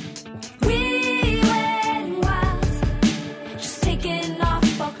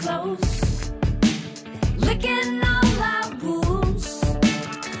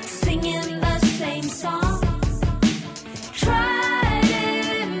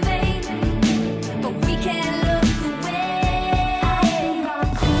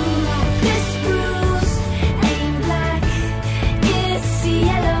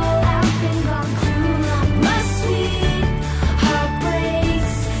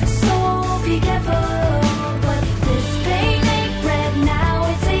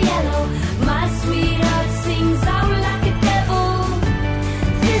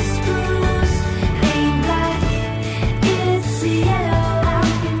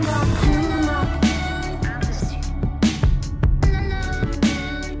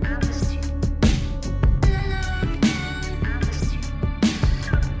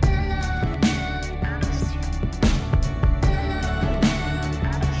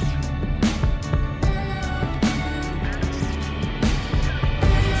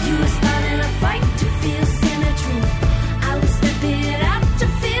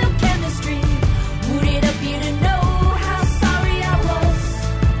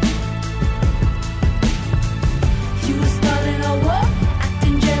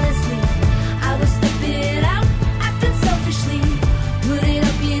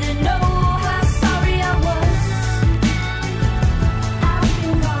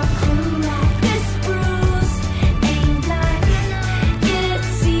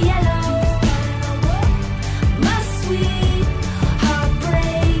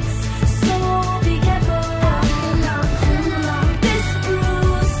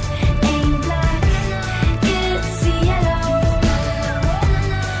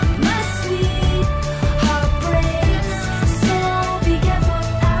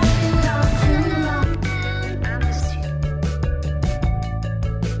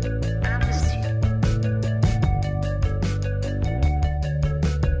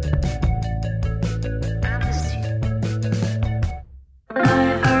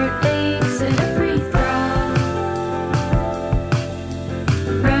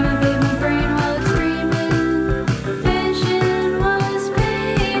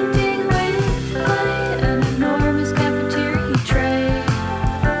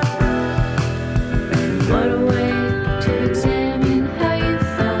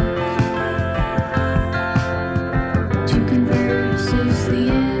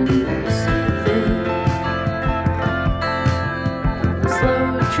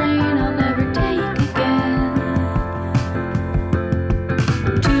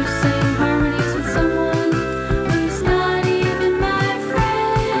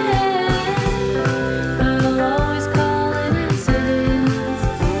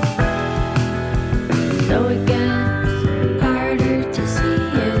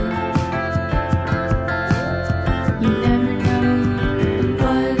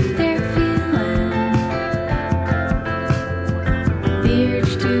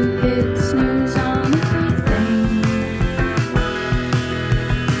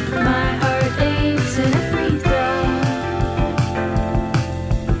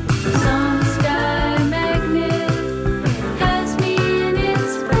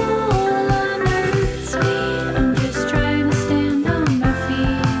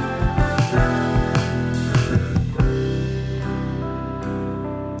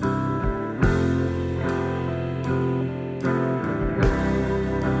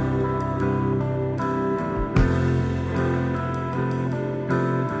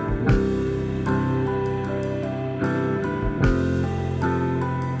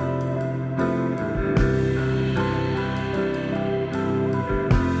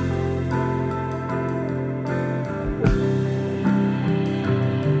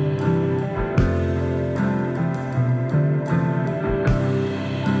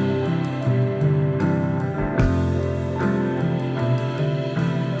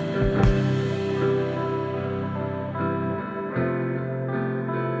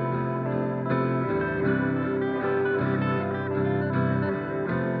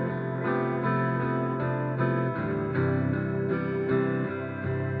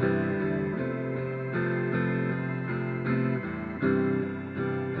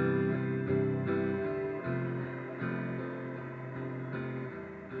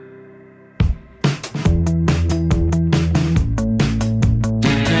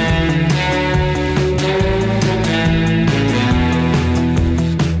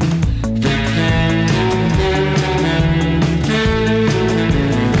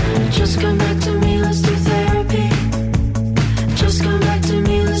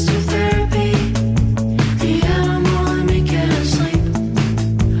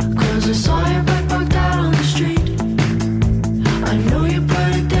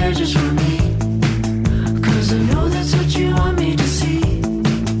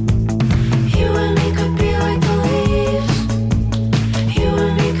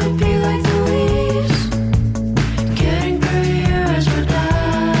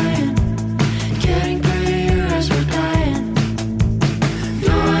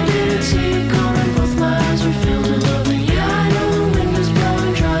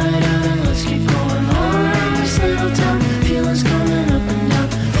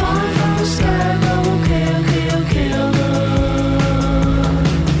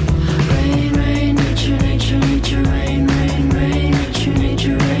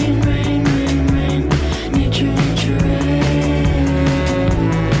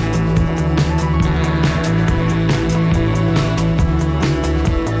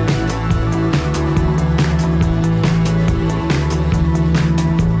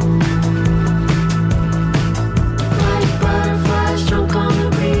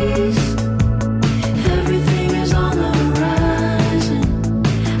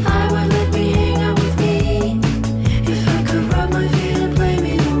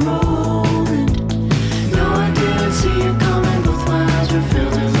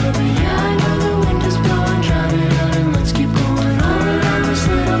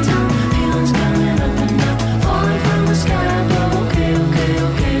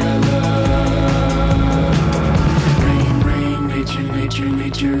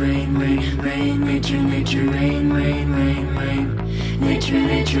 nature, rain, rain, rain, nature, nature, rain, rain, rain, rain, nature,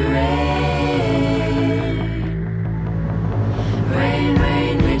 nature, rain. Rain,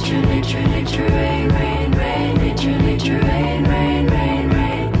 rain, nature, nature, nature, rain, rain, rain, nature, nature, rain, rain, rain,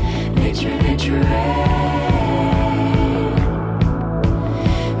 rain, nature, nature, rain.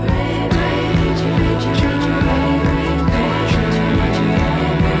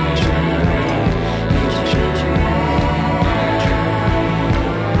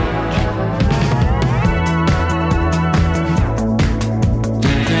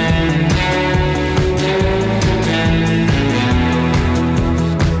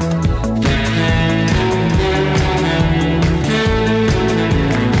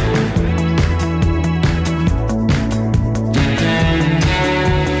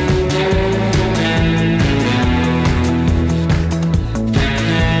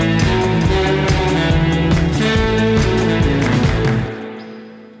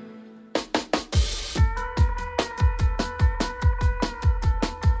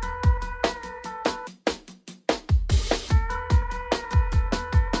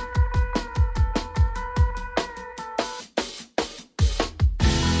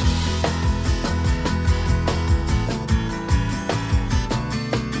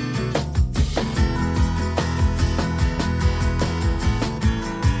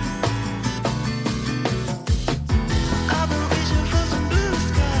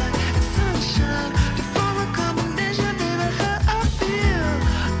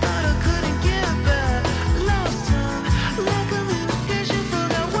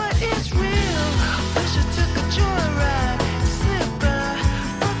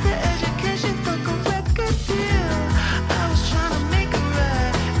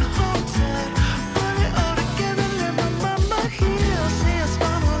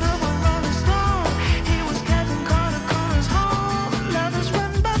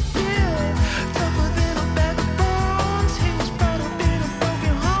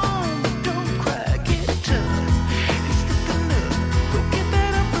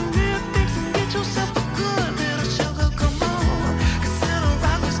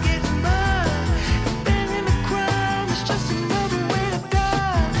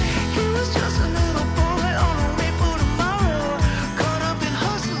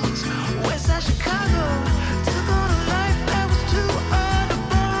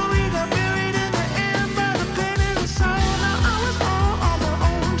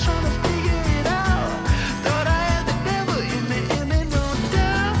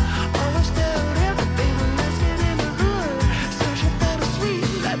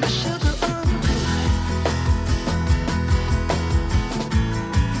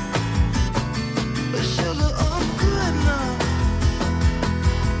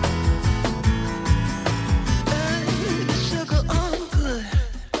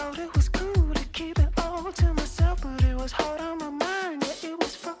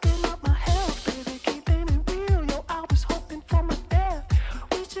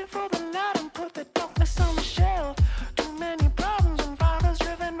 Too many problems and fathers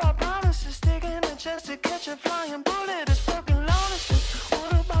driven by problems.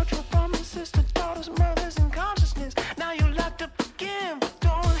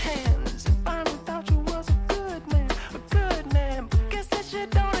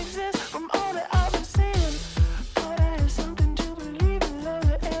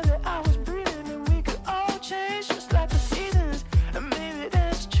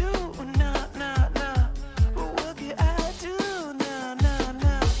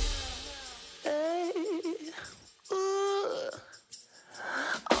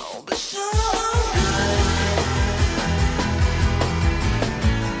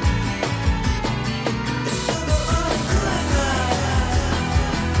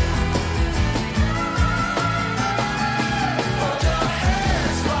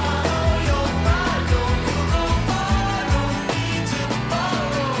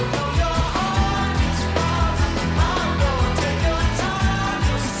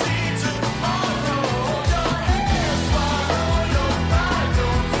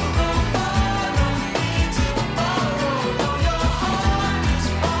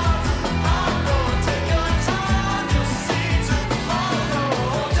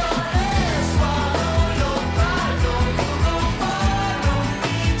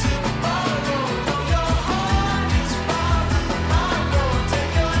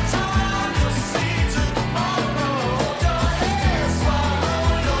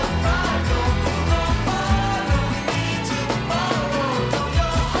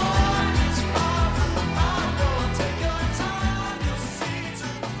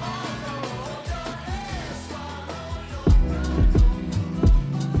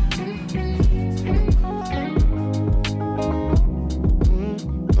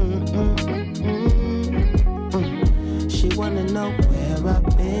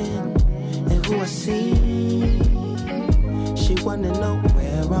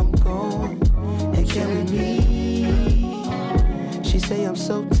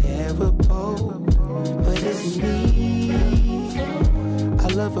 so terrible, but it's me. I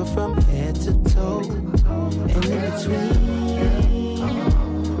love her from head to toe, and in between,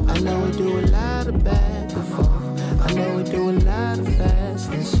 I know we do a lot of back and forth. I know we do a lot of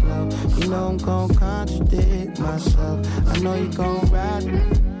fast and slow. You know I'm gon' contradict myself. I know you gon' ride me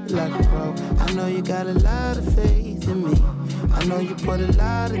like a pro. I know you got a lot of faith in me. I know you put a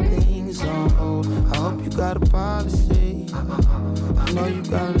lot of things on hold. I hope you got a policy. I know you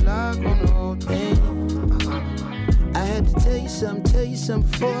got a lock on the whole thing. I had to tell you something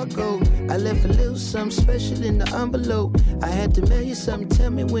before I go. I left a little something special in the envelope. I had to mail you something,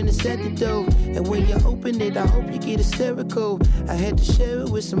 tell me when it's at the door. And when you open it, I hope you get hysterical. I had to share it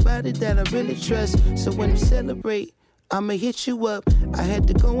with somebody that I really trust. So when we celebrate, I'ma hit you up. I had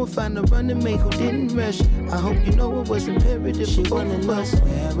to go and find a running mate who didn't rush. I hope you know it was imperative. She wanna know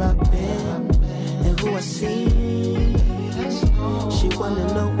where I've been and who I see. She wanna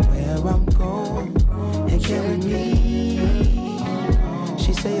know where I'm going and carry me.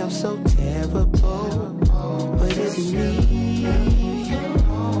 She say I'm so terrible, but it's me.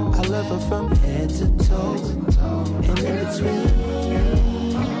 I love her from head to toe, and in between,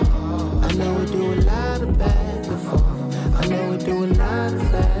 I know we do a lot of back and forth. I know we do a lot of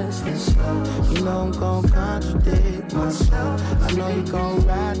fast and slow. You know I'm gon' contradict myself. I know you gon'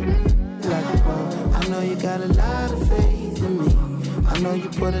 ride me like a pro. I know you got a lot of faith in me. I know you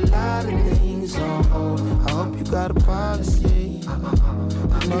put a lot of things on hold. I hope you got a policy.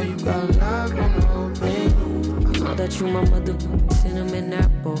 I know you got a lot on the whole thing. Know that you my mother, cinnamon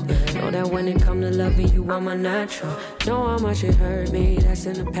apple. Know that when it come to loving you, I'm a natural. Know how much it hurt me, that's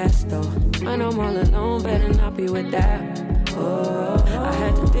in the past though. When I'm all alone, better not be with that. Oh, I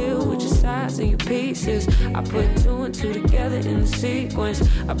had to deal with your sides and your pieces. I put two and two together in the sequence.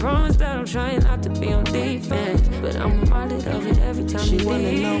 I promise that I'm trying not to be on defense, but I'm reminded of it every time she you wanna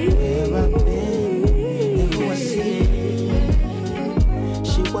leave. know where I've been and who I see.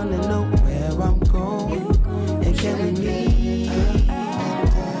 She wanna know where I'm going and carry me.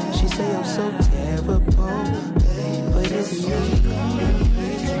 She say I'm so terrible, but it's me.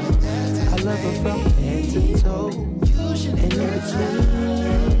 I love her from head to toe, and in between,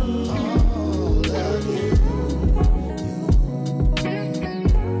 love you.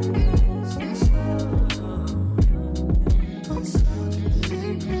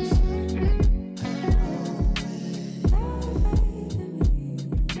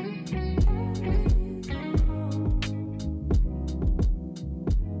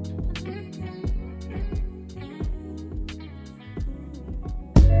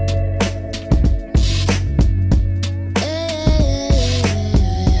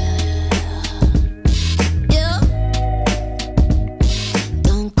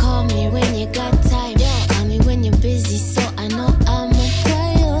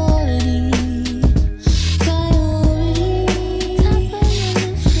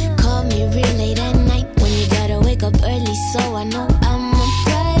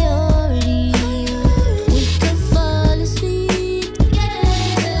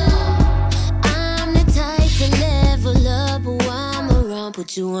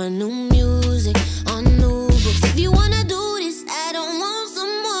 Put you on new music, on new books. If you wanna do this, I don't want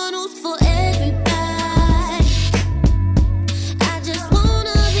someone who's for everybody. I just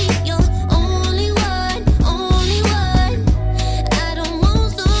wanna be your only one, only one. I don't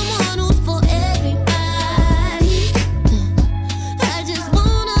want someone who's for everybody. I just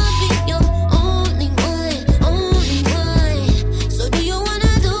wanna be your only one, only one. So do you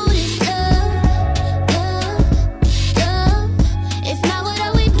wanna do this, love, love, love? If not, what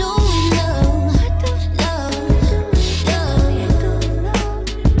are we doing, love, love, love?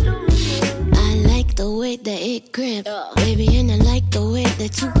 I like the way that it grip, baby, and I like the way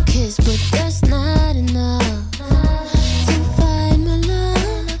that you kiss, but that's not enough.